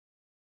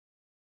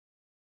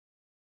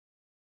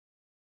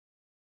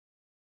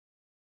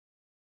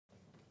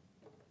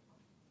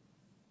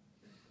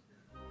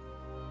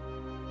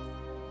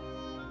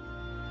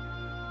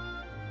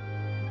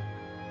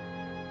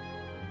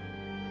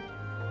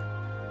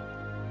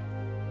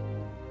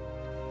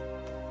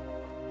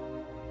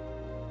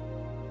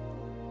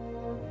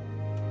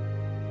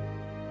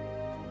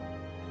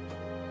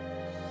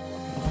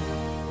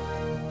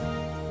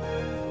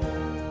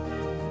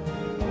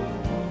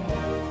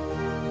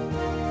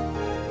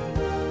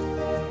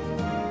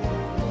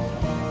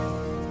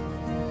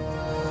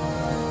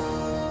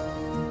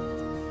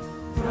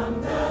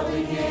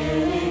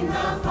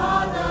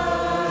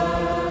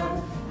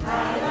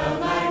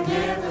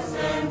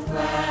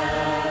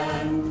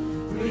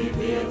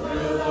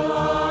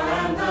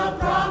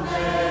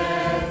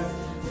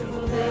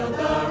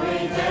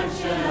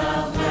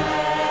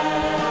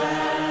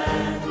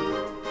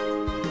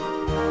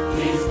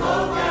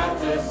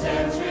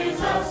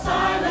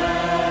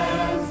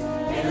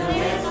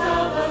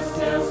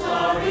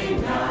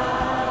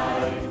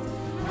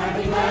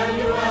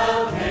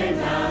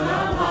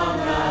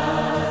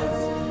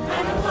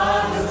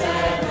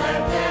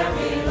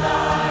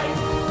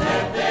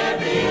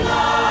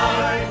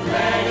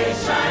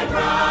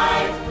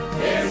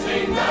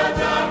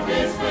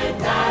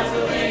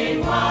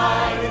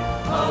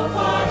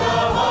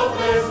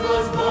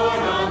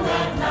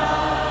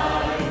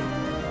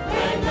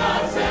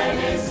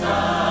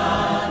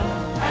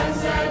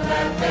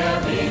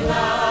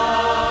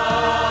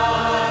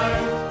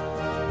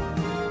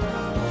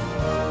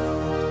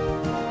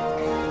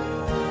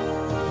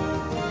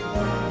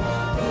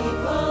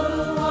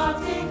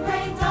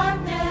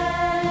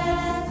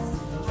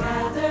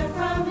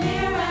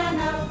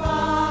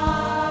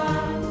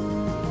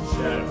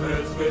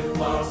with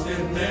flocks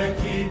in their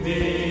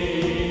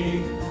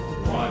keeping,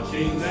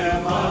 watching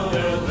them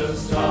under the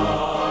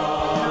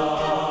stars.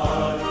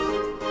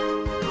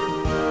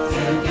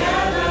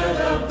 Together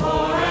the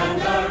poor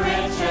and the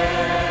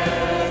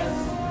riches,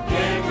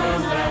 here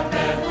comes that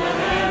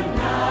Bethlehem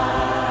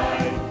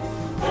night.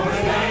 For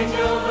an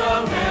angel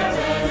from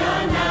heaven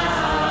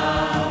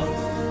announced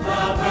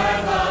the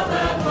birth of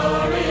the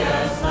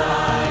glorious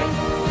light.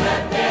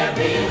 Let there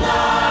be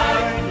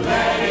light,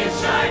 let it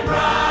shine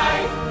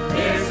bright,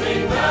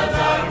 piercing the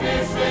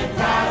darkness with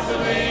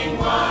dazzling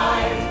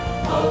light.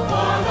 Hope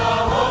for the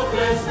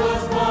hopeless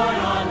was born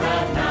on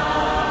that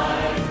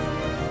night,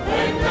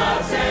 when God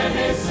sent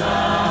His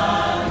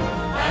Son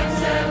and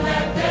said,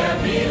 let there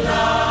be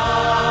light.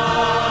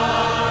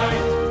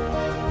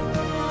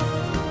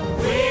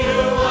 We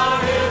who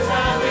are His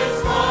have His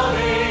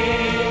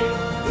calling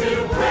to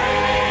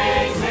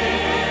praise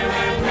Him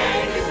and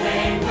make His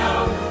name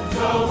known.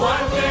 So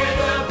one day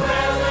the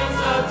presence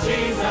of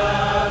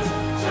Jesus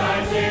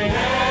shines in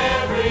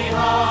every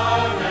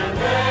heart and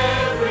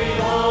every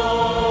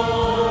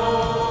home.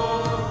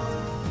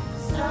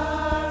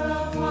 Star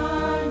of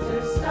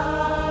wonder,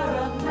 star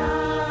of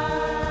night,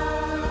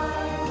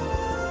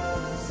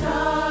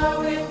 star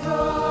with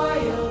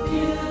royal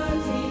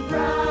beauty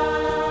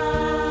bright,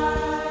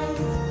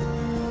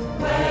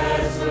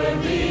 westward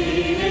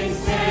leading,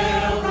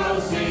 still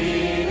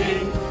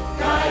proceeding,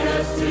 guide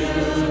us to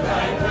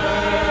thy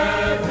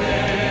perfect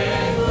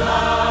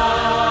light.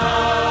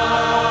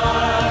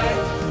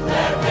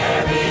 Let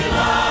there be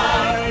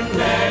light,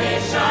 let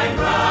it shine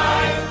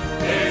bright,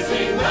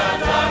 piercing the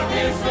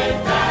darkness with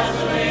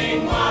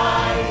dazzling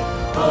light.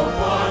 Hope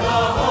for the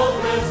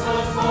hopeless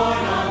was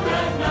born on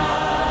that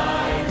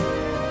night,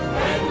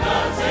 when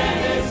God sent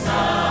His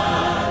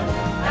Son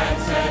and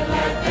said,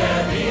 let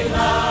there be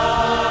light.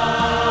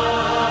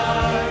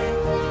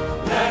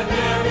 Let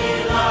there be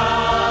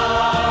light.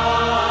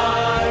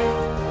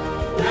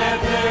 Let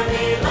there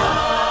be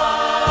light.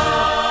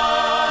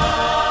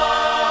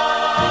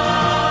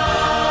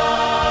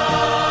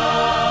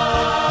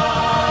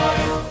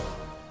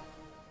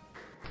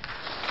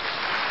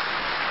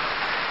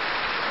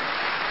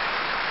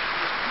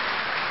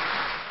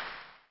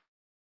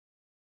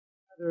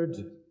 Gathered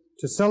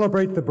to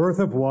celebrate the birth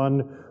of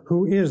one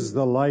who is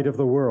the light of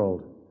the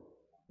world.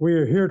 We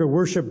are here to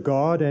worship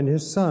God and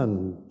His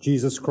Son,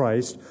 Jesus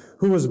Christ,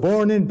 who was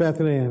born in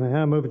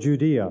Bethlehem of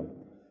Judea.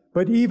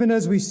 But even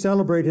as we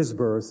celebrate His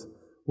birth,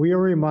 we are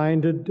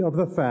reminded of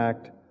the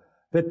fact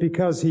that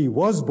because He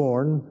was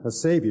born a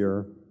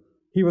Savior,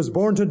 He was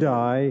born to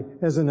die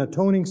as an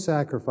atoning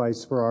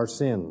sacrifice for our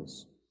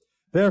sins.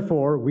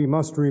 Therefore, we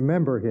must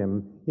remember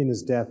Him in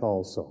His death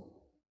also.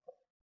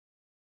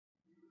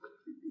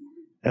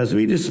 As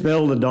we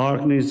dispel the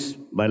darkness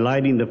by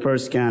lighting the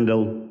first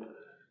candle,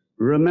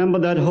 remember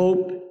that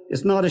hope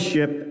is not a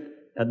ship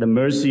at the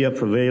mercy of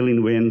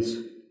prevailing winds.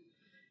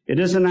 It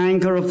is an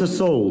anchor of the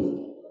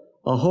soul,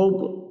 a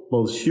hope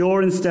both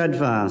sure and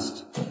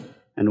steadfast,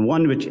 and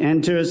one which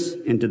enters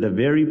into the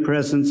very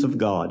presence of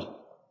God.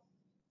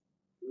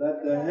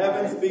 Let the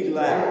heavens be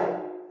glad,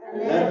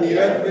 and let the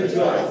earth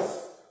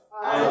rejoice.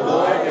 Our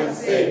Lord and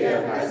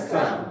Savior has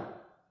come.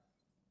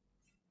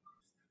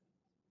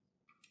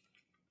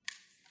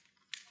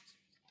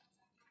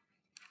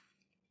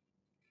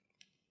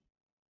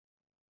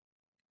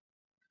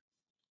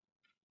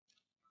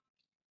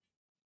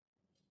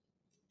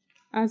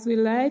 As we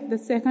light the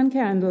second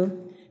candle,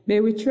 may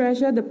we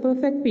treasure the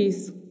perfect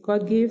peace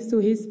God gives to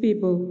His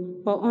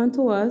people. For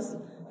unto us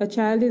a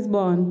child is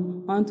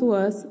born, unto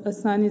us a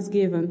son is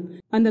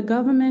given, and the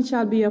government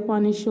shall be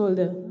upon His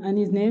shoulder, and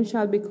His name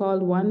shall be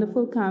called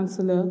Wonderful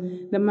Counselor,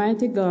 the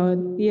Mighty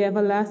God, the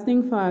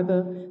Everlasting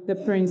Father, the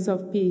Prince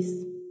of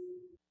Peace.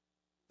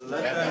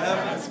 Let the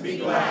heavens be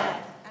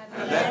glad,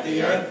 and let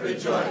the earth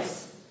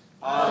rejoice.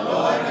 Our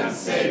Lord and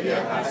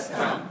Savior has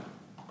come.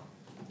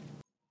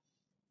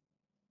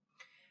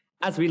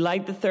 As we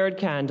light the third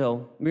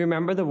candle, we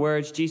remember the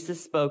words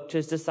Jesus spoke to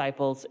His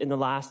disciples in the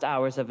last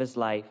hours of His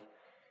life.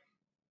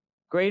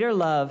 Greater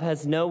love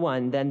has no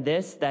one than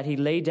this, that He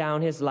laid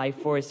down His life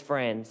for His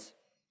friends.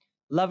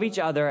 Love each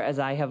other as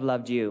I have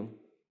loved you.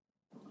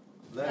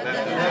 Let the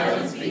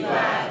heavens be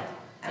glad,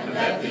 and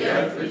let the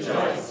earth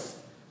rejoice.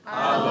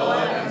 Our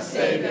Lord and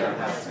Savior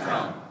has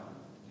come.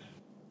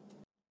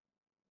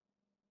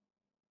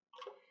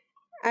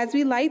 As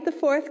we light the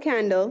fourth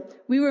candle,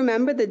 we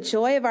remember the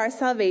joy of our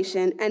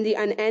salvation and the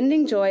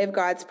unending joy of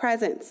God's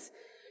presence.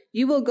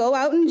 You will go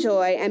out in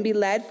joy and be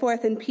led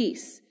forth in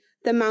peace.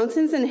 The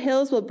mountains and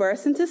hills will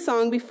burst into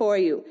song before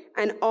you,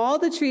 and all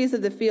the trees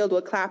of the field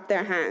will clap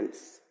their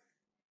hands.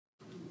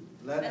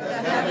 Let the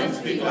heavens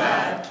be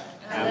glad,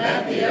 and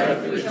let the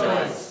earth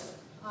rejoice.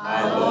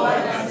 Our Lord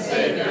and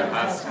Savior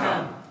has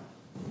come.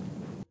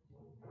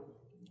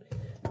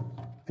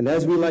 And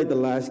as we light the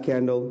last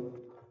candle,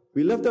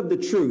 we lift up the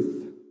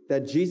truth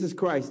that Jesus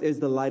Christ is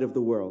the light of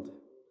the world.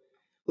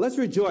 Let's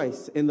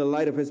rejoice in the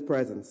light of His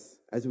presence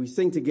as we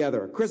sing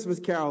together Christmas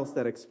carols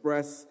that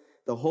express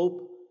the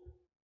hope,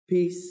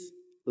 peace,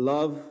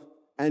 love,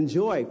 and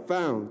joy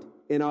found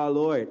in our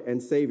Lord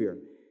and Savior,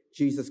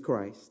 Jesus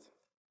Christ.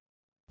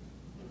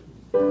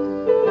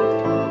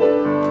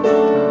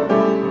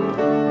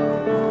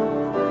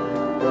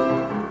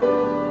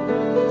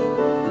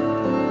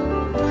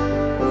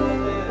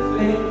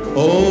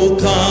 Oh,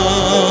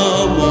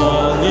 come,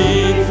 all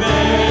ye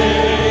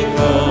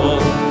faithful,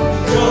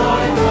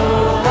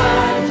 joyful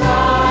and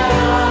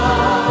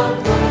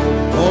triumphant.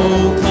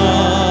 Oh,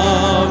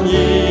 come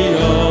ye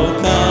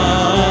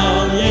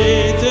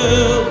to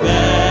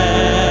Bethlehem.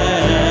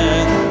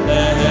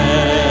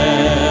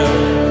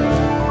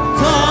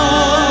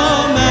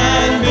 Come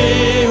and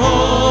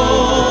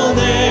behold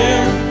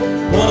him,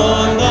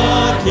 born the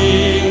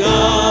King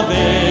of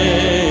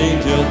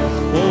angels.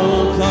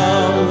 Oh,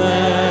 come,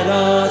 let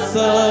us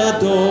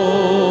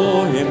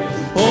adore him.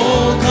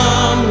 Oh,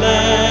 come,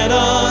 let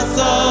us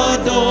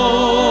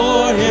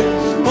adore him.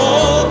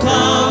 Oh,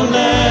 come,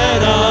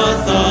 let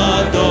us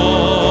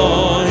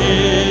adore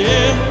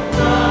him.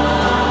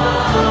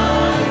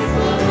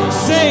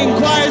 Sing,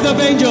 choirs of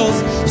angels.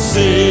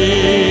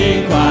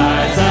 Sing,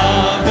 choirs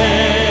of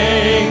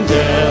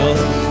angels.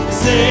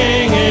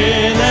 Sing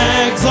in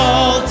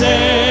exaltation.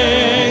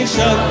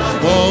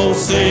 Oh,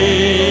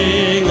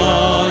 sing,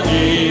 all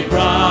ye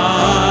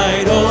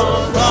bright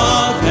hosts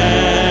of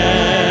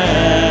heaven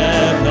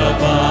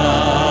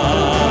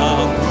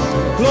above.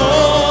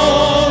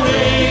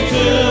 Glory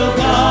to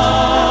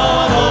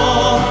God,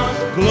 all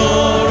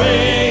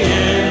glory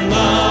in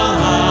the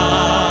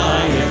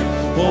highest.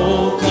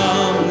 Oh,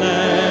 come,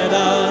 let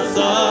us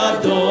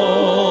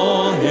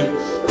adore him.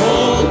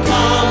 Oh,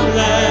 come,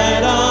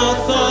 let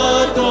us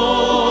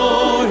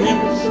adore him.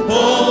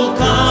 Oh,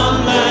 come,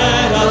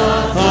 let us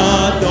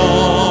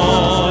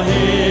adore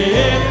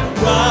him.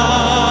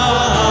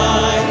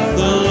 Christ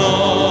the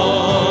Lord.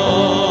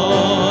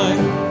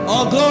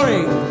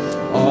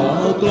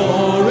 All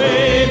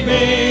glory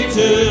be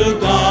to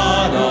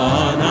God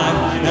on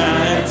high,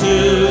 and to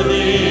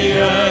the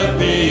earth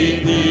be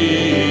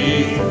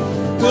peace.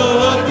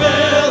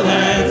 Goodwill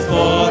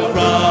henceforth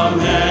from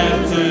men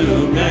to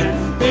men,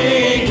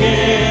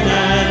 begin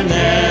and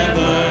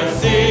never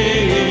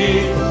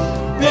cease.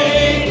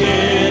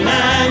 Begin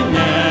and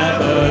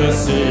never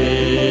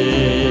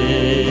cease.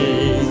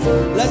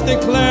 Let's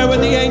declare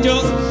with the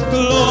angels,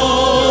 Gloria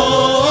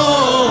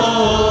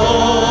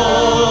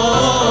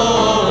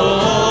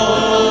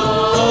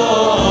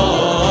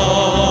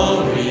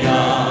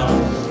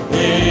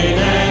in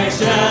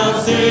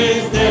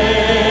excelsis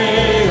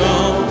Deo.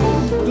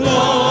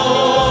 Gloria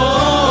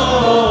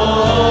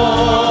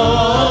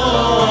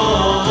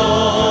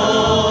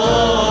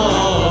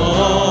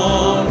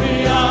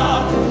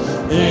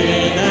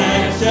in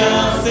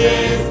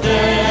excelsis Deo.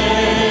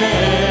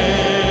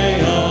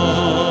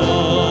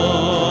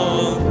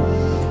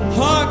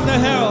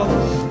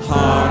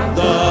 Hark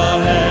the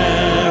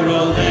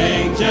herald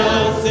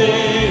angels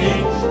sing,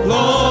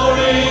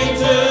 glory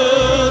to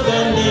the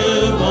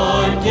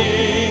newborn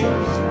King.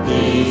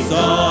 Peace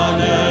on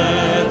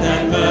earth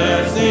and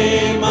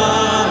mercy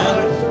mild,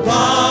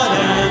 God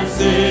and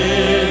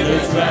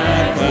sinners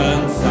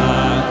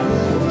reconciled.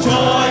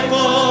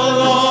 Joyful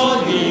all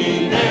ye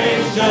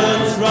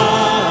nations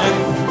rise,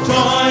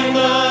 join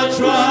the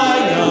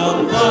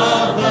triumph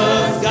of the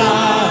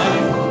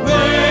skies.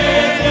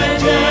 With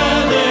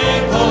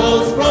angelic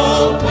hosts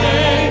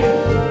proclaim,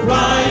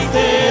 Christ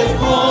is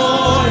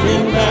born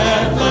in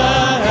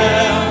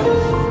Bethlehem.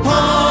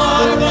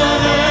 Hark the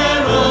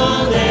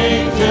herald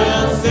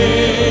angels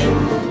sing,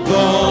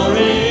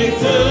 glory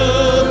to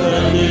the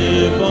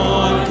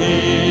newborn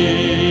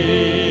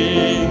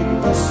King.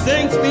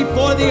 Saints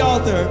before the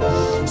altar,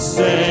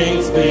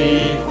 saints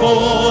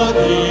before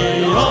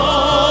the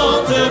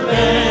altar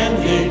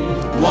bending,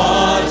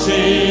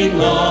 watching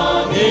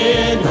long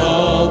in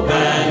hope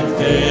and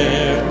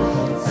fear.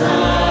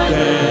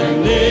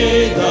 Suddenly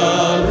the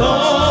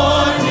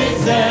Lord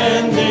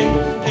descending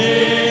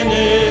in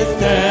his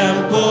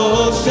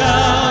temple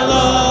shall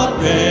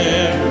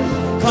appear.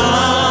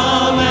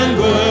 Come and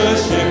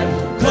worship,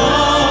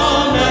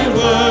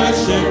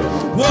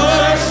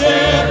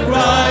 worship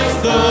Christ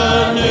the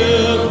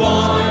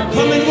newborn King.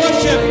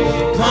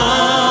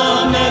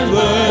 Come and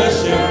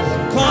worship,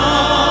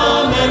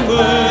 come and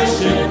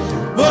worship,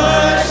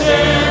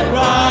 worship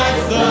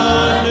Christ the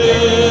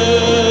newborn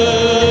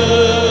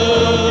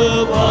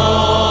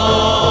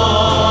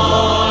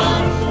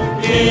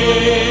King.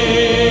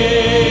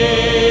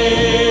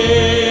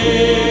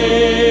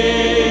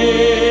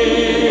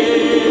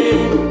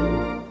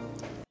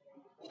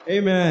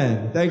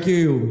 Amen. Thank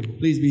you.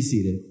 Please be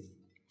seated.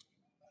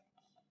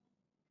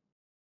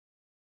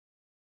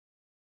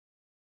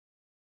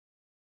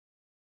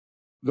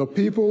 The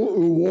people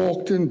who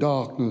walked in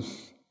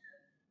darkness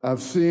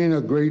have seen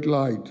a great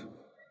light.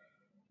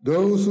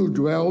 Those who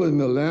dwell in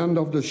the land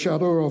of the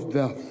shadow of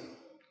death,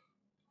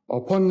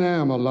 upon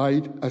them a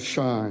light has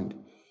shined.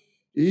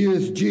 He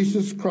is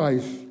Jesus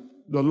Christ,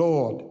 the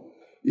Lord,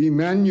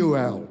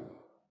 Emmanuel.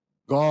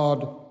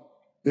 God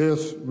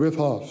is with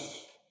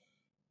us.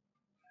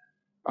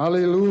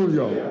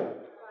 Alleluia.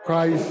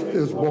 Christ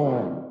is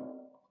born.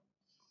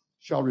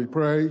 Shall we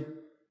pray?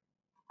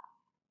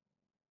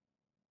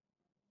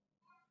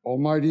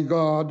 Almighty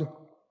God,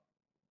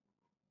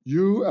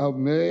 you have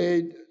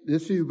made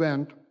this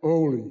event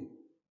holy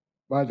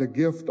by the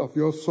gift of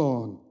your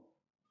Son,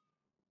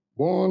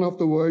 born of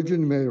the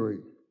Virgin Mary.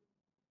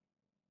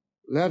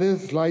 Let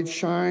his light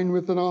shine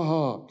within our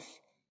hearts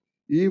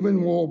even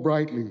more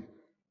brightly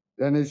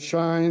than it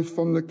shines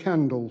from the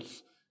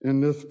candles in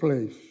this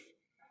place,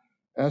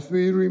 as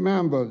we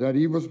remember that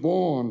he was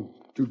born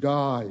to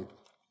die.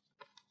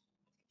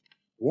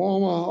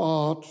 Warm our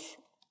hearts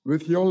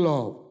with your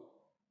love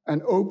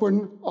and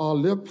open our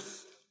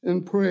lips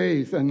in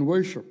praise and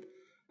worship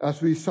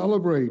as we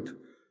celebrate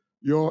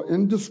your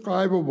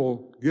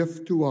indescribable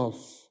gift to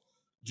us,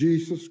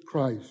 Jesus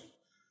Christ,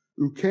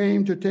 who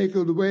came to take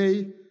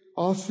away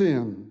our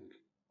sin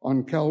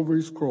on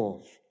Calvary's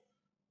cross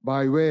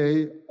by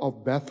way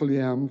of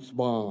Bethlehem's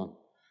barn.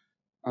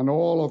 And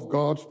all of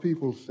God's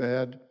people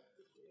said,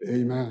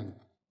 Amen.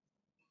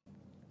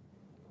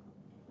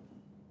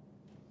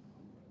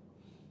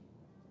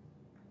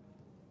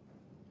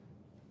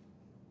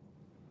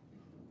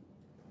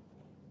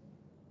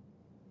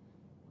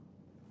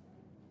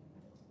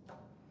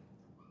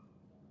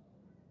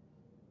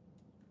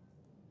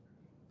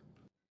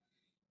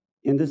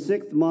 In the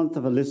 6th month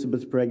of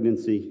Elizabeth's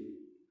pregnancy,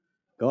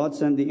 God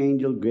sent the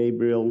angel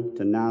Gabriel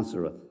to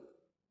Nazareth,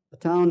 a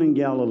town in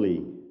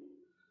Galilee,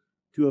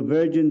 to a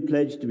virgin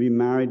pledged to be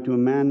married to a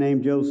man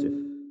named Joseph,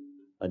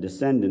 a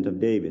descendant of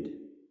David.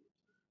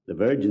 The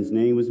virgin's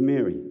name was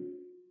Mary.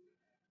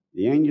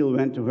 The angel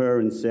went to her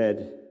and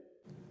said,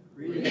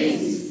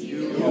 Greetings,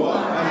 you who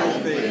are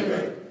highly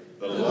favored.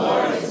 The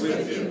Lord is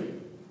with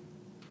you.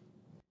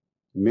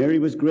 Mary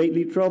was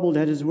greatly troubled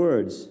at his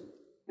words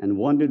and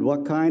wondered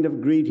what kind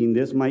of greeting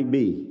this might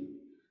be.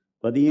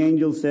 But the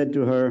angel said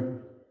to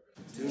her,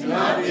 Do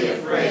not be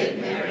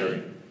afraid,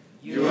 Mary.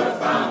 You have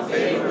found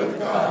favor with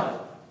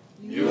God.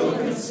 You will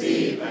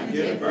conceive and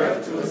give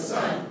birth to a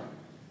son,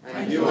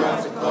 and you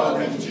are to call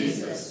him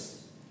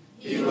Jesus.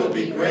 He will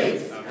be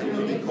great and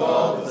will be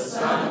called the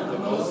Son of the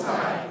Most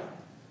High.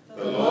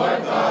 The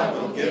Lord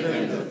God will give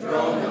him the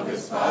throne of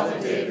his father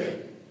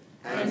David,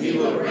 and he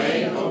will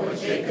reign over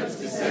Jacob's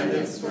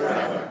descendants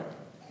forever.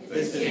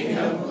 His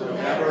kingdom will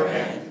never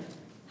end.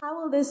 How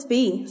will this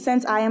be,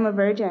 since I am a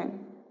virgin?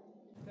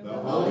 The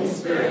Holy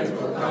Spirit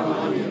will come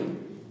on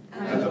you,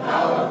 and the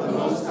power of the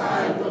Most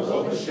High will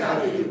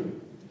overshadow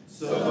you.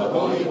 So the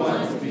Holy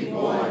One to be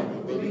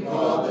born will be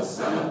called the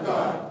Son of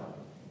God.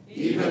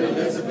 Even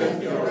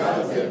Elizabeth, your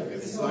relative,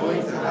 is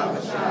going to have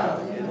a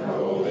child in her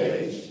old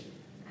age.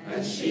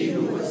 And she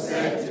who was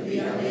said to be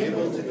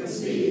unable to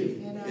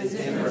conceive is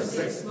in her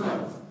 6th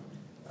month.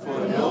 For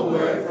no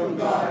word from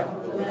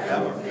God will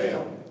ever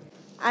fail.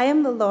 I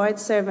am the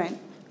Lord's servant.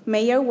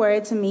 May your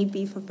word to me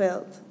be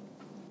fulfilled.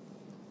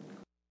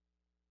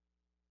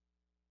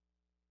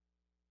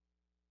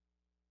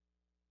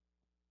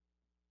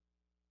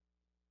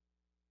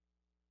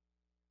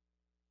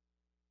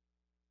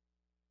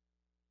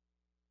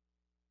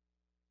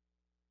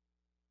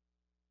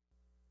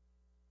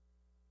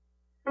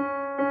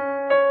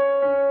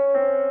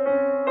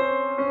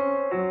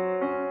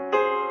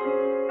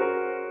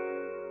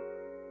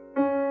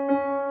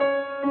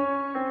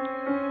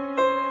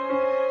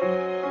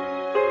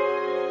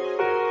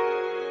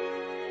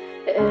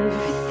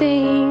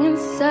 Everything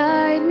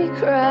inside me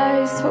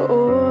cries for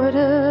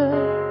order,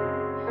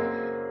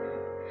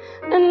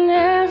 and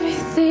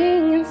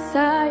everything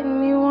inside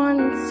me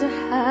wants to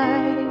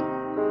hide.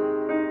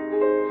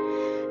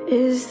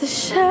 Is the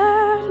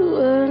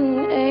shadow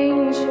an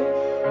angel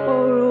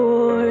or a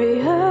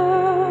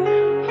warrior?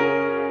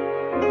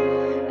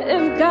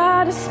 If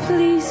God is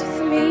pleased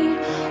with me,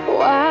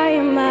 why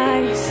am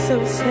I so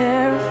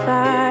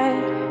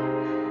terrified?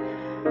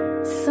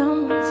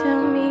 Someone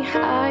tell me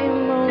I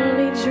am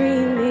only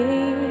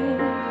dreaming.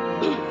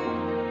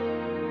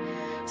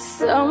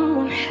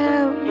 Someone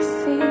help me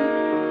see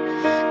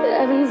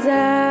heaven's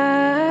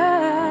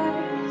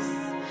eyes.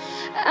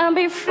 And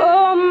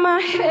before my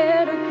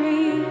head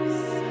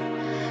agrees,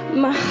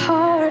 my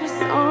heart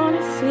is on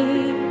its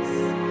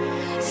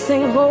knees.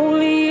 Sing,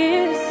 holy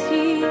is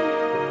he,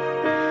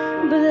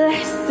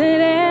 blessed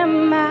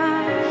am I.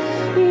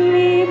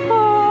 Me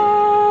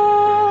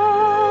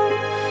born,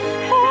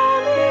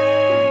 and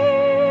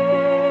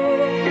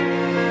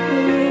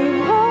me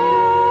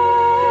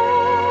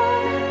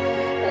born,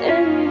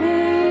 and me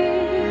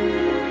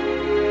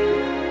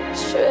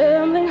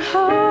trembling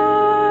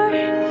heart,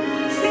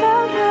 so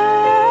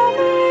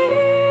heavy.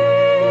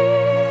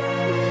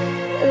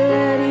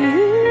 That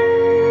you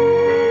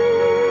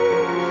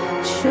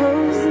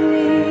chose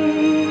me,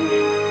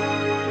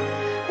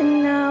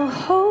 and I'll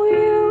hold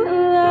you in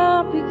the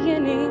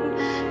beginning.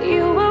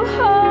 You will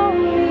hold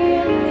me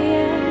in the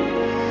end,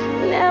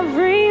 and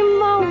every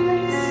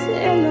moment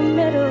in the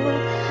middle.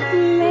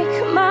 Make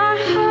my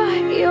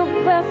heart your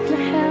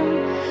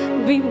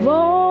Bethlehem, be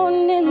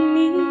born in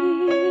me.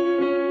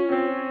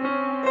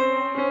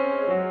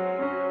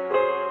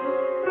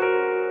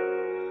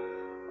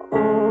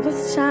 All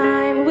this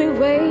time we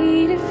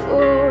waited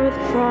for the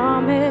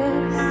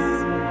promise,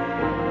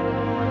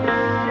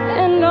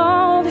 and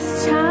all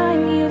this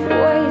time you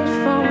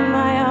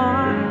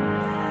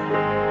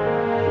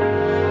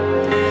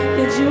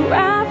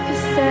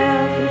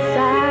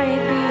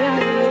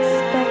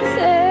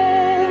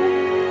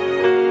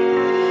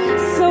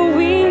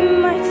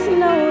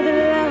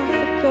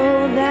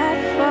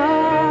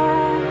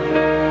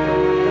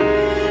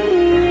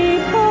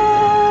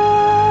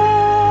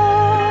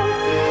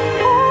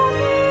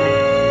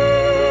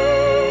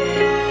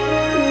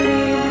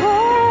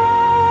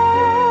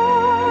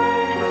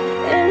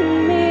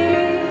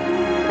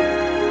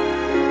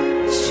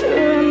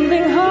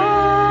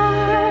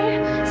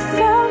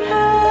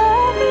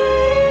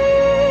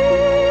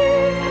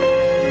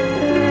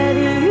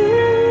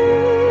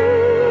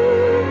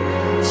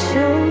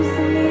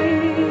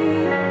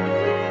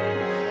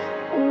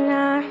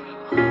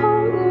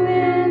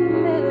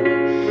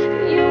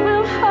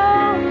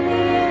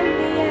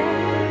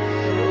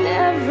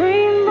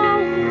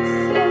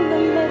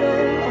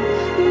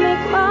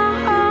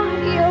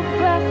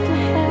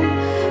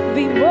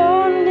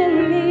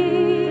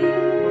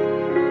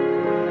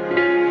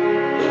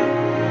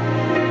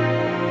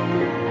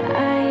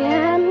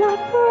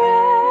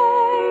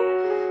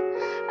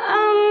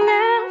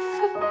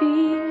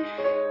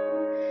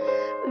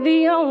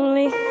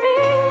only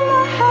thing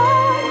my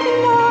heart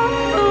can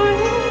offer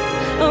is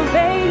a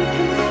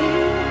vacancy.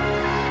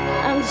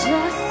 I'm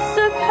just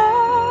a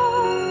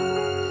girl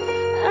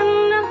and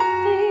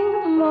nothing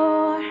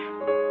more,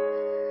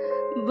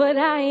 but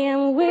I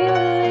am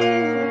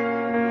willing,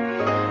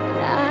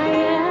 I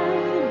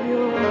am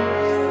yours.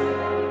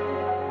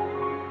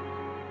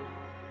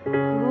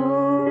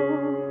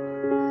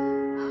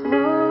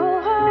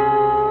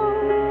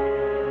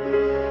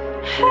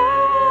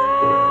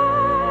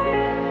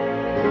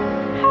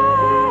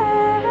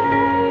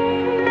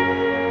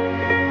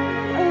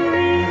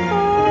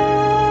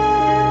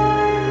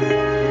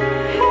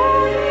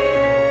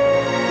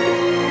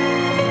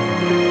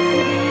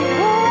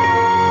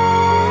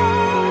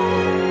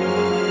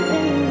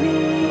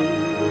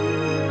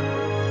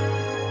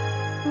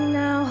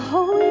 Now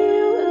hold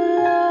you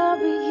love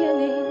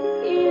beginning,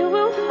 you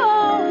will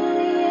hold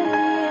me in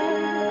the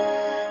end,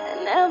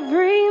 and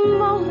every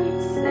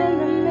moment's in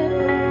the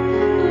middle.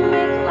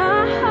 Make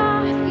my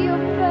heart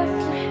your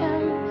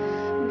Bethlehem,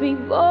 be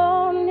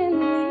born in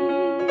me,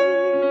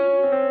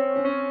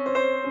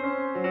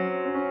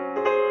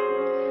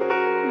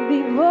 be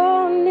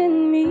born in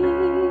me.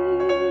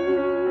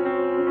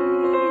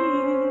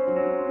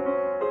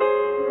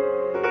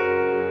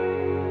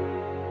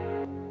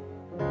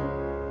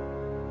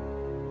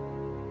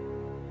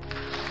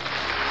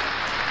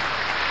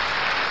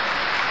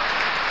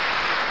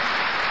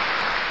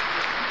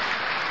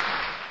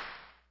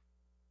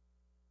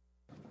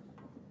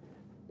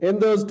 In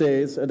those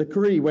days, a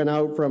decree went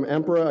out from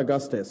Emperor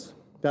Augustus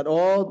that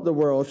all the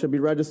world should be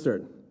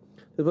registered.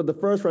 This was the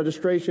first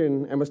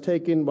registration and was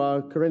taken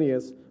while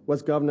Quirinius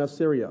was governor of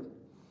Syria.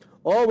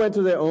 All went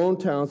to their own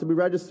towns to be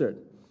registered.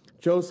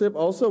 Joseph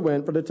also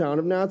went from the town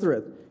of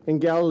Nazareth in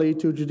Galilee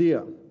to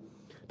Judea,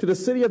 to the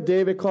city of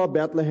David called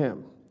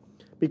Bethlehem,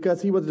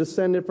 because he was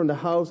descended from the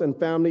house and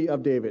family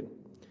of David.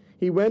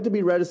 He went to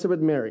be registered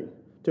with Mary,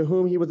 to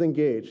whom he was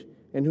engaged,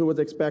 and who was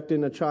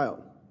expecting a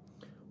child.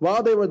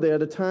 While they were there,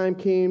 the time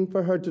came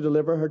for her to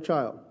deliver her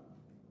child.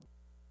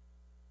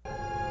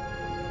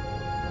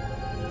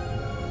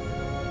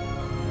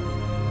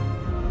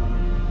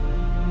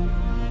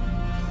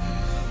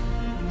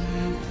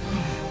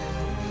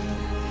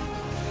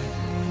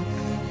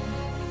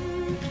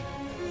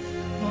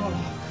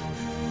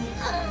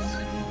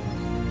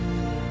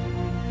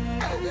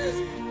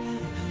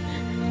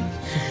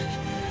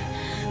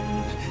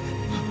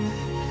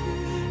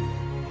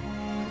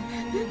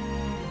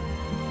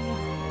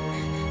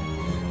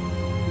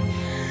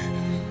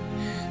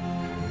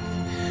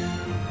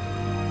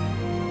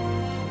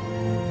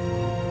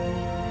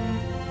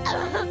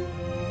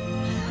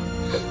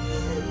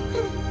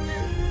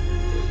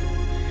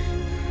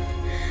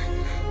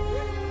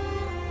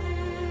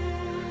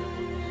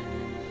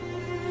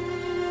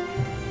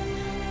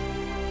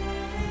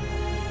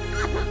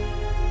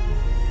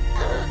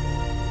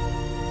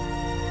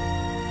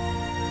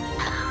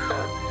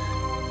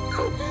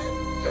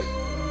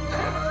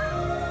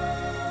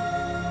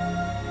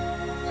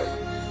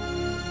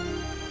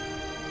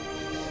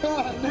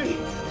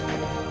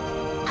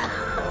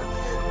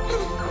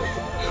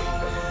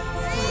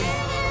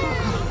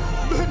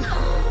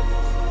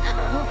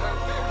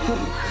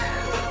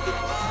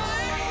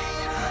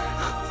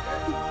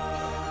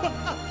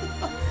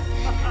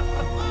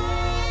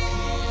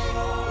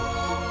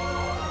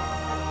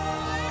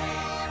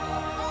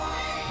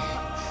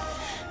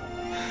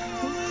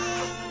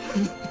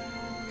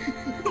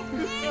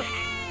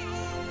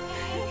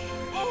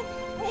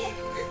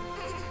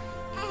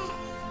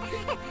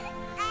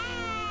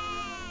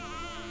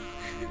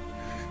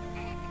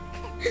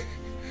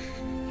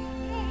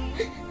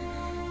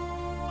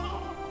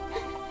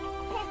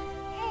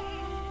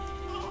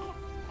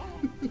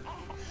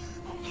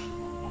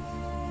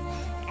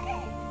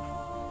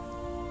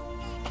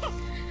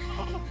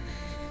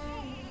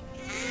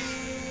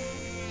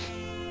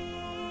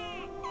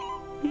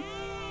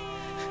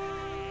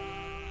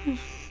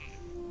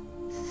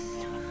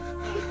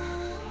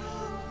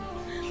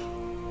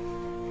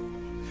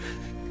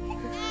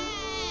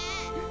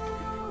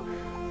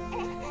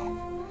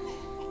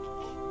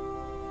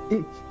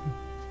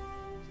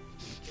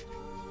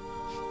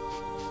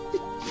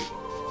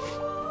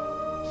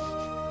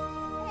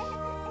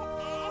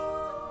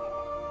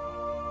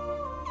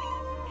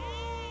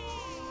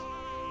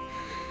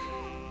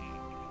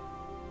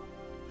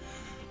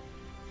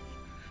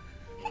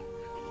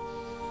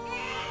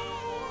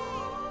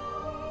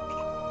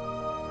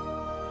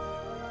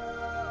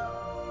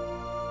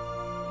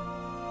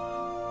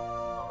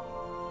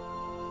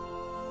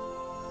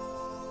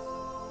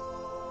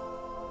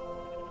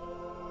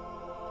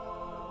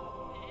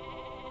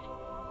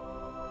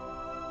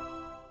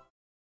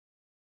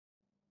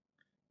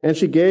 And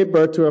she gave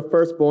birth to her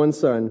firstborn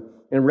son,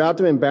 and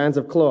wrapped him in bands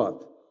of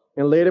cloth,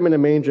 and laid him in a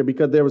manger,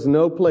 because there was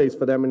no place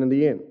for them in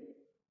the inn.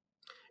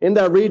 In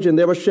that region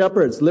there were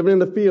shepherds living in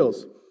the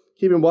fields,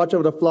 keeping watch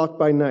over the flock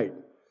by night.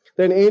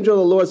 Then an angel of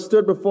the Lord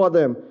stood before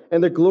them,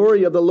 and the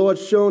glory of the Lord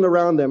shone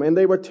around them, and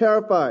they were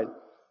terrified.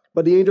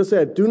 But the angel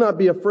said, "Do not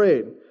be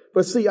afraid,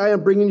 For see, I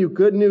am bringing you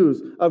good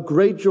news of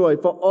great joy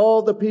for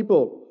all the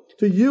people.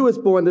 To you is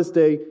born this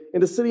day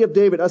in the city of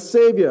David a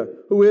Savior,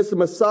 who is the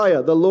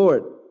Messiah, the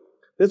Lord.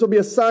 This will be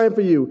a sign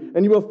for you,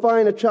 and you will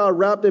find a child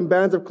wrapped in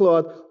bands of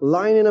cloth,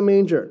 lying in a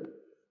manger.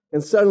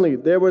 And suddenly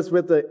there was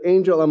with the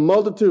angel a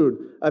multitude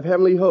of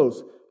heavenly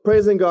hosts,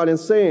 praising God and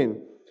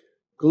saying,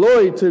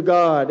 Glory to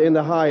God in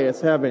the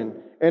highest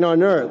heaven, and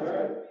on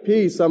earth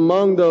peace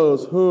among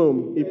those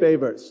whom he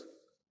favors.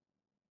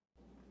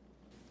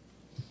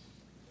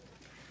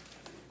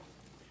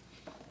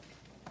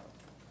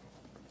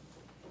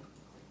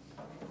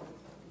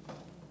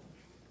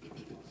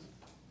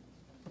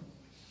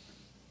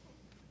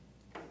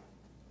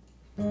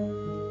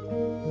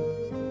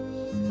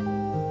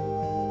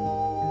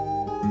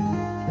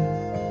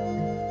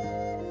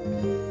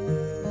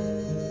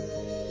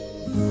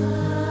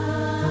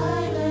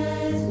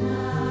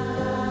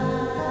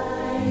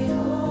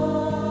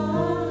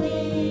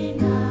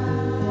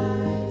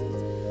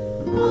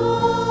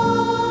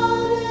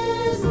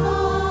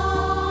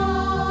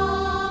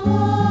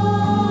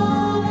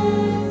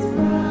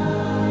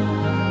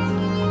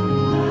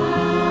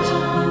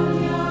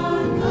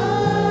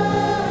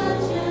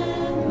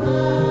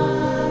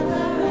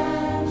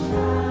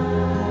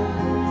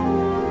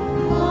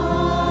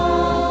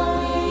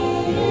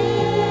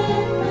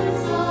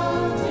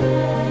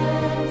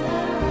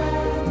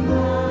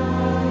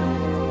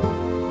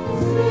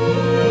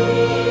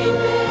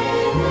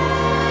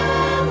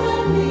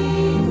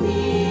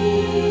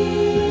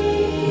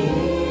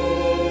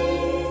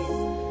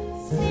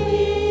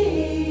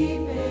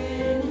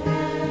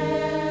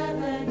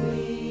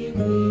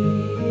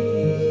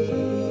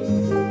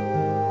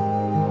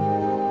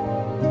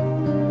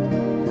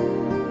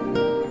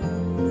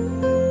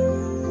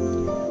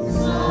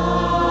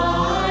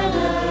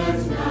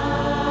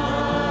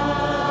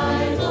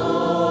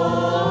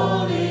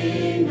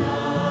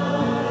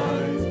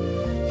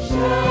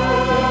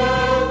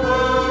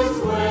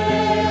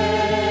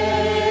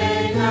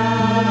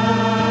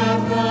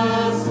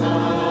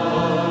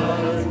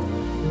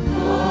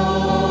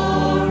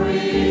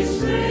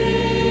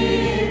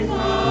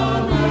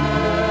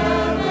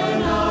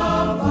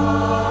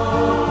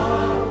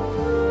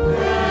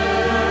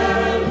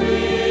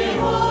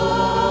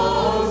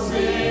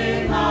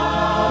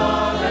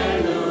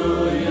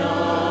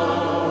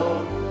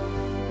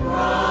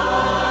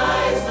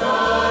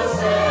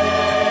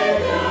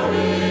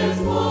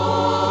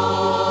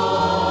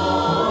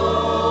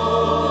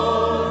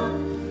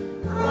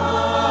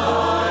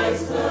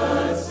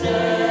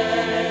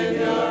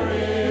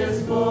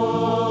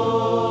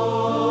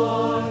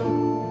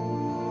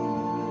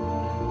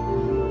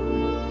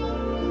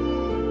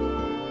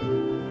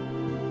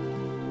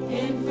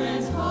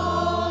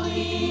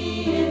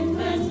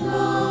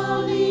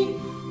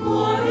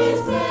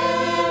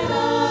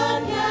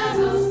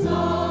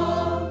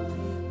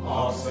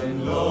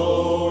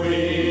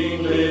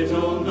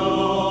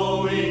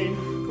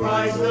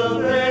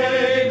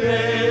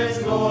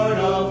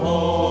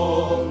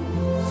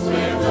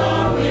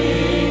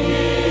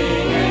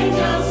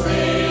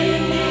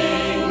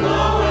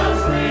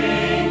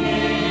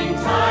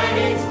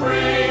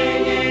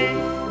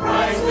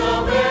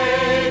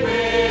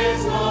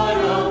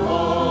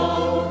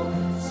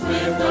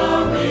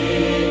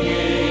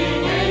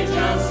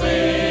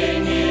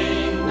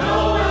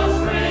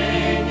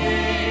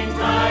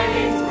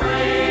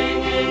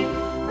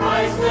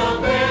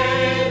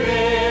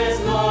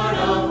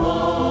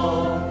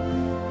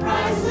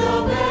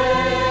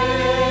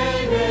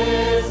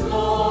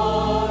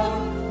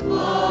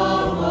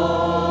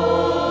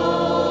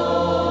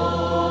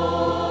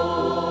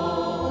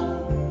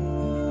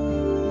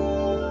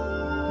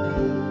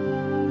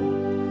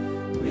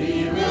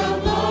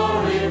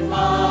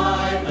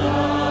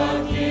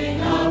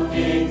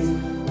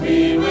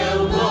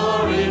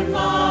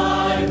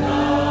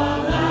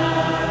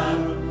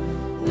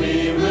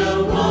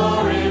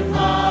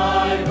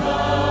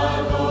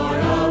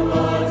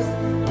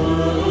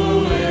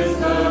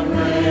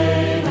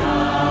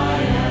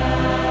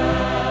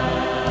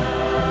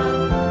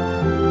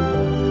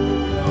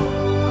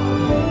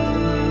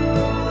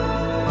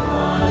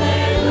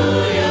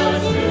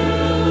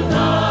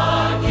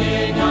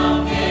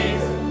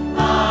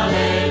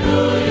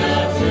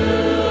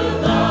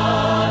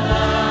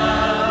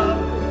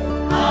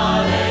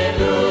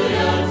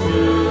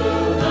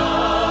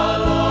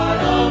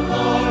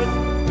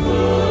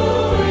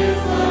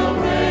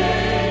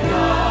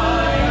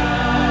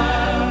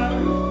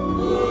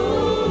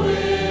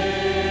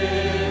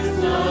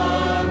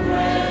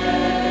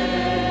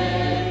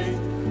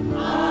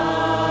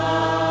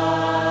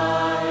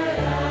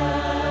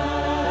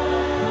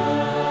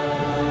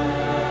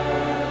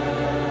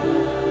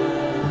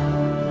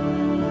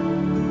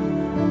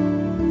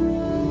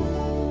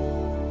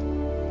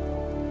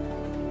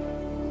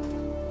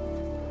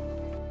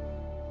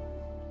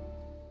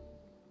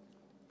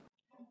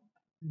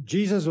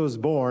 Jesus was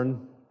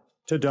born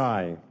to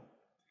die.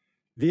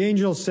 The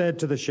angel said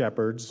to the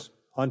shepherds,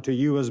 "Unto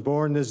you is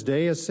born this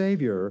day a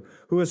Savior,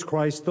 who is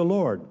Christ the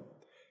Lord.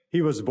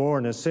 He was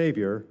born a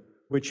Savior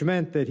which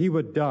meant that he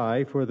would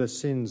die for the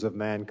sins of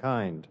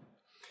mankind.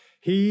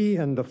 He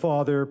and the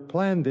Father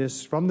planned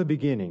this from the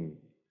beginning.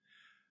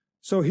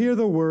 So hear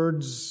the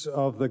words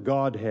of the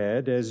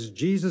Godhead as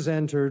Jesus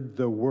entered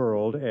the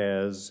world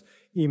as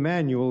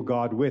Emmanuel,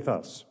 God with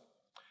us,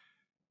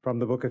 from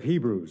the book of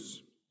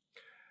Hebrews.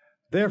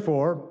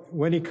 Therefore,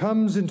 when he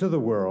comes into the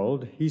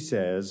world, he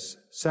says,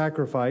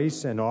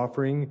 "Sacrifice and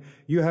offering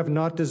you have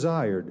not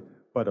desired,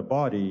 but a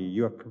body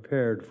you have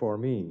prepared for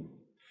me.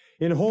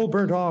 In whole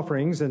burnt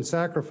offerings and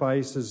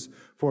sacrifices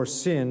for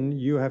sin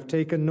you have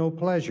taken no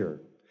pleasure."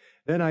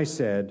 Then I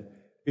said,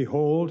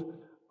 "Behold,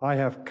 I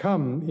have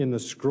come. In the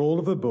scroll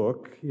of the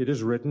book it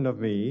is written of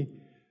me,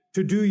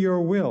 to do your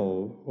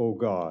will, O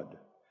God.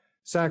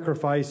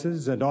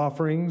 Sacrifices and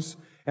offerings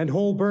and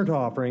whole burnt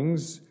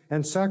offerings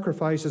and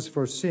sacrifices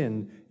for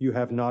sin you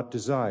have not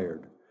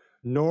desired,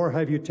 nor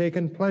have you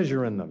taken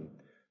pleasure in them,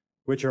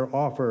 which are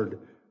offered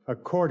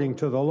according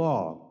to the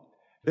law."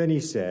 Then he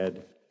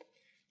said,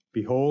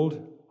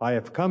 "Behold, I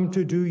have come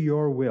to do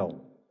your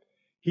will."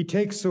 He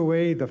takes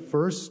away the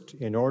first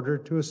in order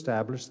to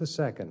establish the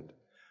second.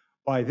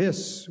 By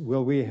this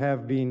will we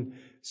have been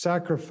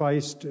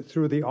sacrificed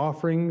through the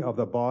offering of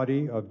the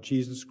body of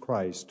Jesus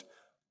Christ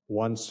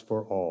once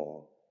for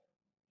all.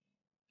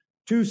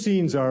 Two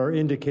scenes are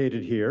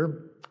indicated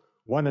here,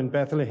 one in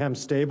Bethlehem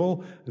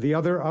stable, the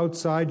other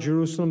outside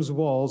Jerusalem's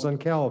walls on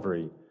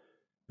Calvary.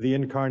 The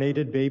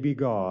incarnated baby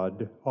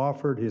God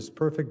offered his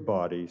perfect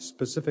body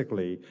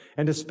specifically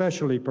and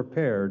especially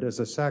prepared as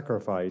a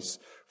sacrifice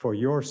for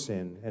your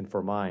sin and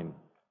for mine.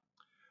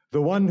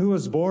 The one who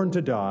was born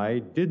to die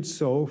did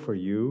so for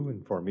you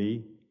and for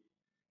me.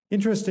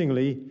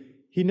 Interestingly,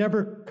 he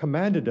never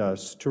commanded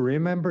us to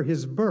remember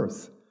his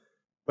birth,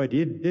 but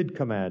he did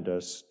command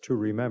us to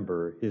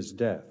remember his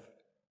death.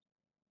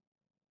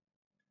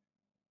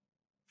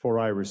 "For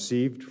I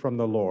received from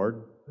the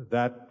Lord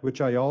that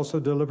which I also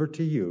delivered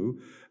to you,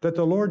 that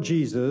the Lord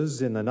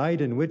Jesus, in the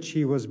night in which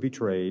he was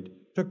betrayed,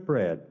 took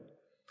bread.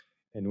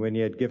 And when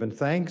he had given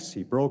thanks,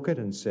 he broke it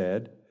and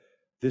said,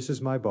 'This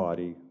is my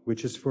body,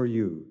 which is for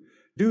you.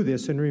 Do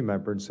this in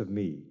remembrance of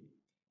me.'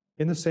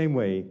 In the same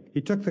way,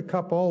 he took the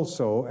cup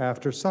also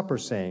after supper,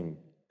 saying,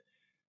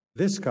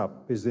 'This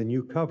cup is the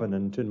new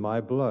covenant in my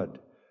blood.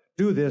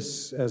 Do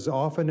this as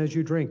often as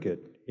you drink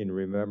it in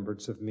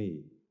remembrance of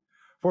me.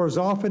 For as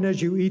often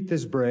as you eat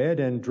this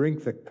bread and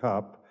drink the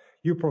cup,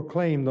 you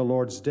proclaim the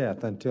Lord's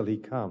death until he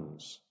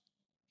comes.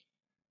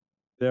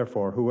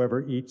 Therefore,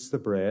 whoever eats the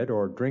bread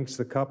or drinks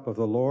the cup of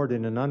the Lord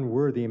in an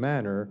unworthy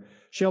manner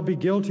shall be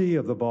guilty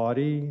of the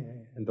body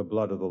and the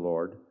blood of the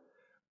Lord.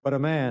 But a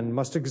man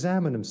must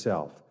examine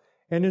himself,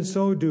 and in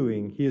so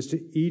doing he is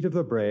to eat of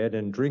the bread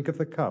and drink of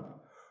the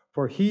cup.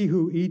 For he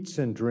who eats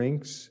and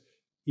drinks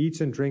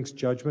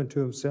judgment to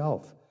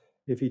himself,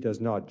 if he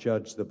does not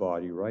judge the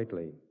body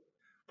rightly.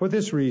 For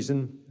this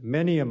reason,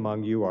 many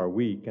among you are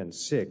weak and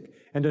sick,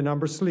 and a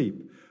number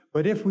sleep.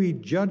 But if we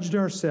judged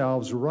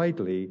ourselves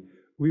rightly,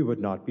 we would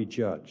not be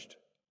judged.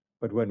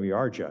 But when we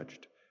are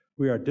judged,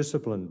 we are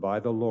disciplined by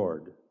the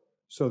Lord,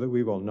 so that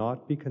we will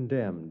not be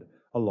condemned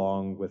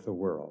along with the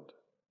world."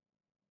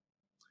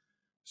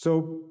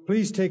 So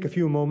please take a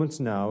few moments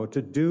now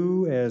to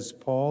do as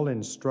Paul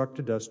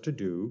instructed us to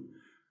do,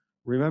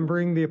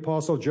 remembering the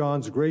Apostle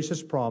John's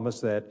gracious promise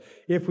that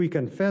if we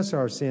confess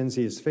our sins,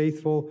 he is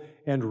faithful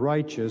and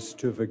righteous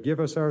to forgive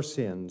us our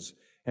sins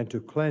and to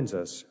cleanse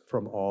us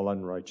from all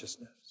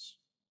unrighteousness.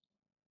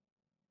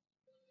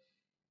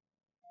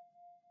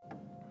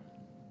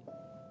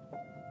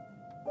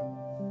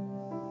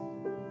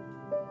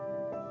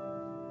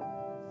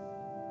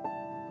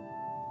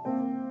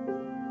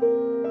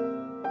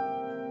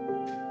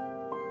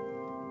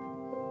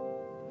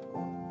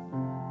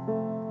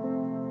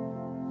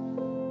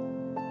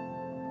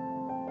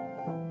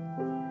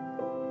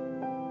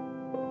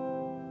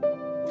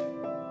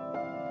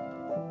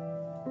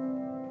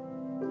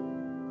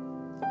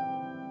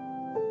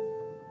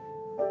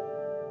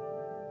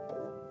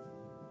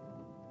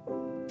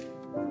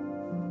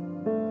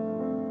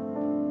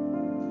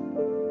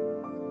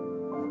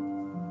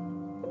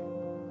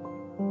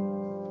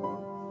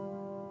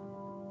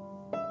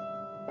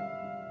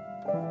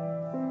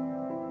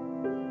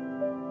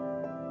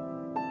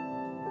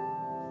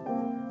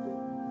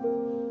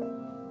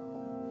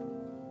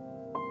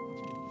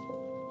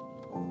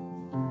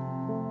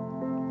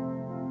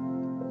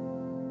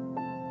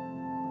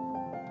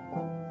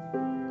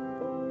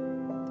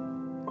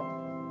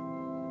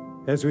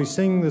 As we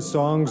sing the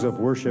songs of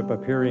worship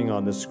appearing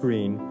on the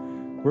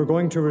screen, we're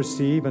going to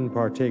receive and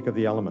partake of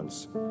the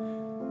elements.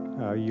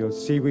 You'll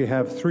see we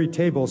have 3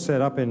 tables set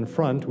up in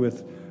front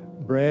with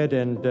bread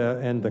and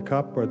the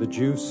cup or the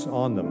juice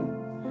on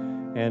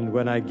them. And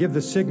when I give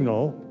the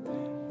signal,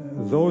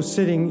 those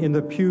sitting in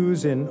the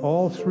pews in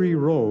all 3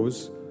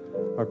 rows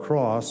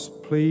across,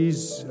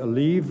 please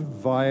leave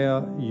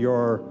via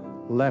your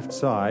left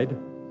side,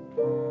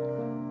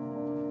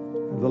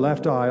 the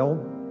left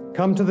aisle.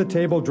 Come to the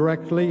table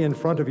directly in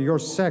front of your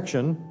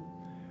section.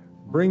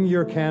 Bring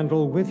your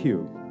candle with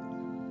you.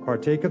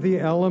 Partake of the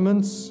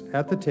elements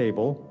at the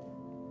table.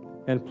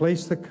 and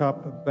place the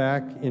cup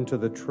back into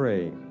the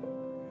tray.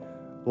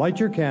 Light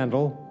your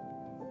candle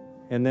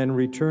and then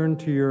return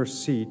to your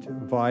seat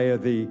via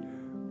the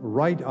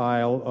right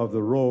aisle of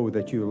the row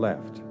that you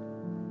left.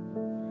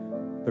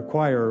 The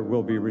choir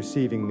will be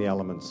receiving the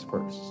elements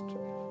first.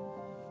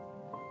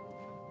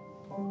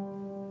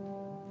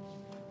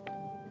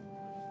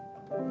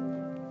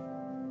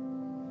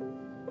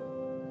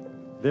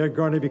 They're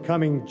going to be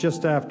coming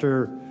just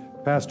after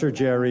Pastor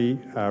Jerry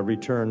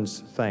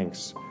returns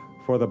thanks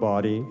for the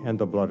body and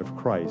the blood of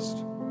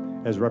Christ,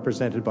 as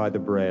represented by the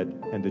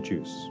bread and the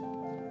juice.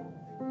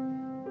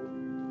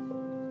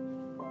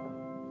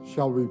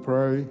 Shall we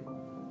pray?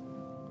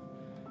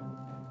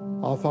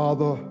 Our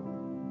Father,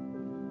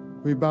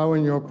 we bow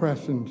in your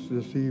presence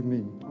this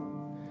evening.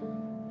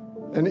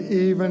 And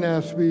even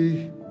as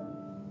we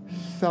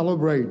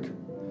celebrate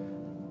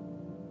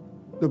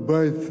the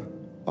birth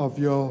of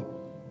your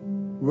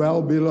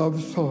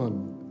well-beloved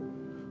Son,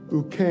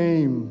 who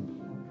came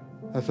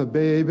as a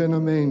babe in a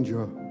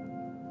manger,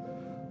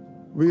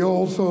 we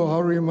also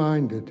are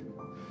reminded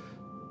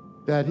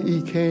that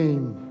he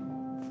came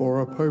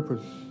for a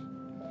purpose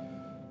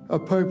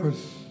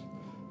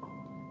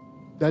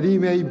that he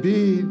may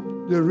be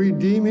the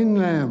redeeming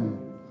lamb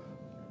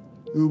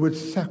who would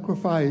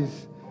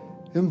sacrifice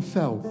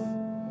himself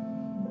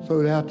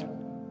so that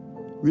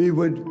we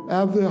would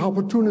have the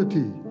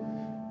opportunity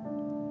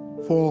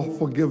for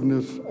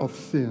forgiveness of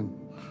sin.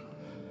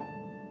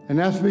 And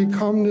as we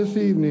come this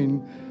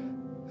evening,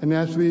 and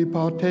as we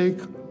partake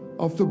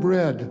of the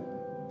bread,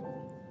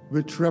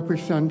 which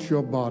represents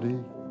your body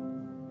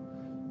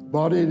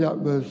that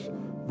was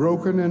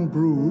broken and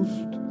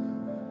bruised,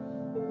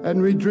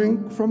 and we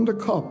drink from the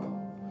cup,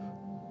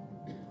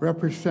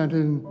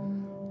 representing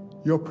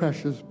your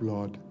precious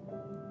blood.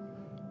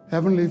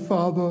 Heavenly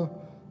Father,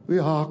 we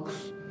ask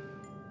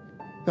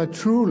that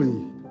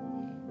truly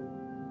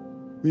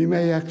we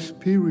may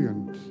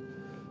experience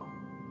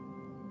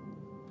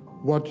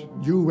what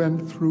you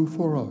went through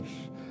for us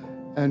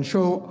and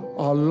show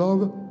our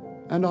love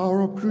and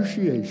our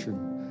appreciation.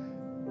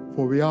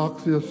 For we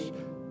ask this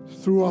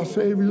through our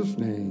Savior's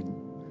name.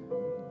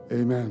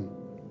 Amen.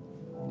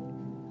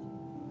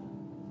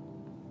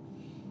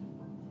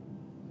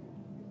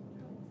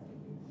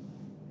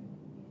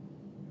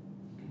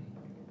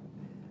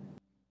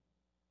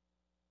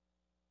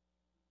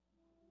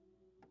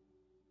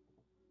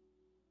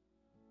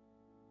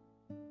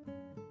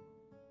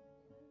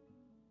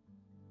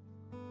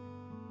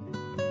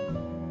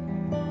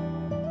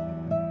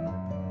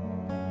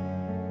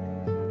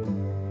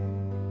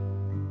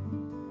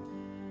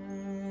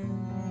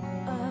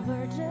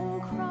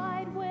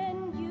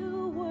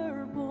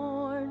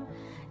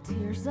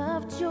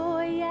 Of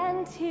joy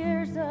and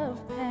tears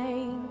of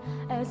pain,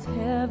 as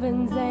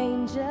heaven's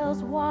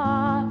angels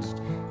watched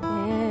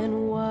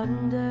in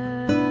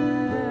wonder.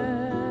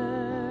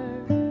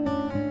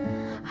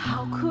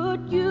 How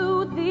could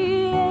you,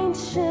 the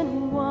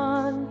ancient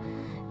one,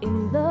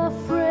 in the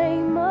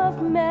frame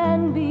of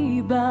man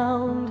be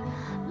bound,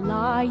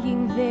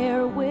 lying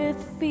there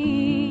with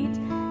feet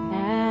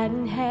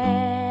and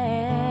hands,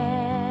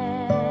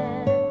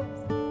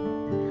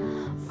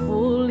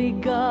 fully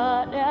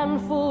God and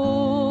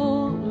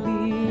fully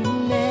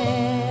man?